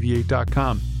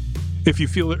feelfreetodeviate.com. If you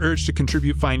feel the urge to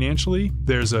contribute financially,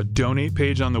 there's a donate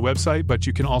page on the website, but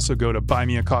you can also go to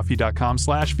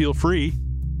buymeacoffee.com/feelfree.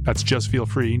 That's just feel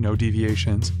free, no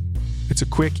deviations. It's a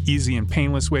quick, easy, and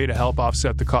painless way to help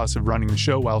offset the cost of running the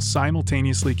show while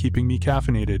simultaneously keeping me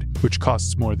caffeinated, which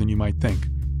costs more than you might think.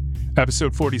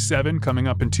 Episode 47, coming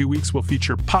up in 2 weeks, will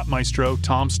feature pop maestro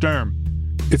Tom Sturm.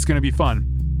 It's going to be fun.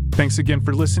 Thanks again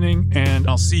for listening, and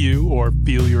I'll see you, or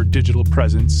feel your digital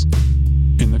presence,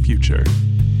 in the future.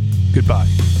 Goodbye.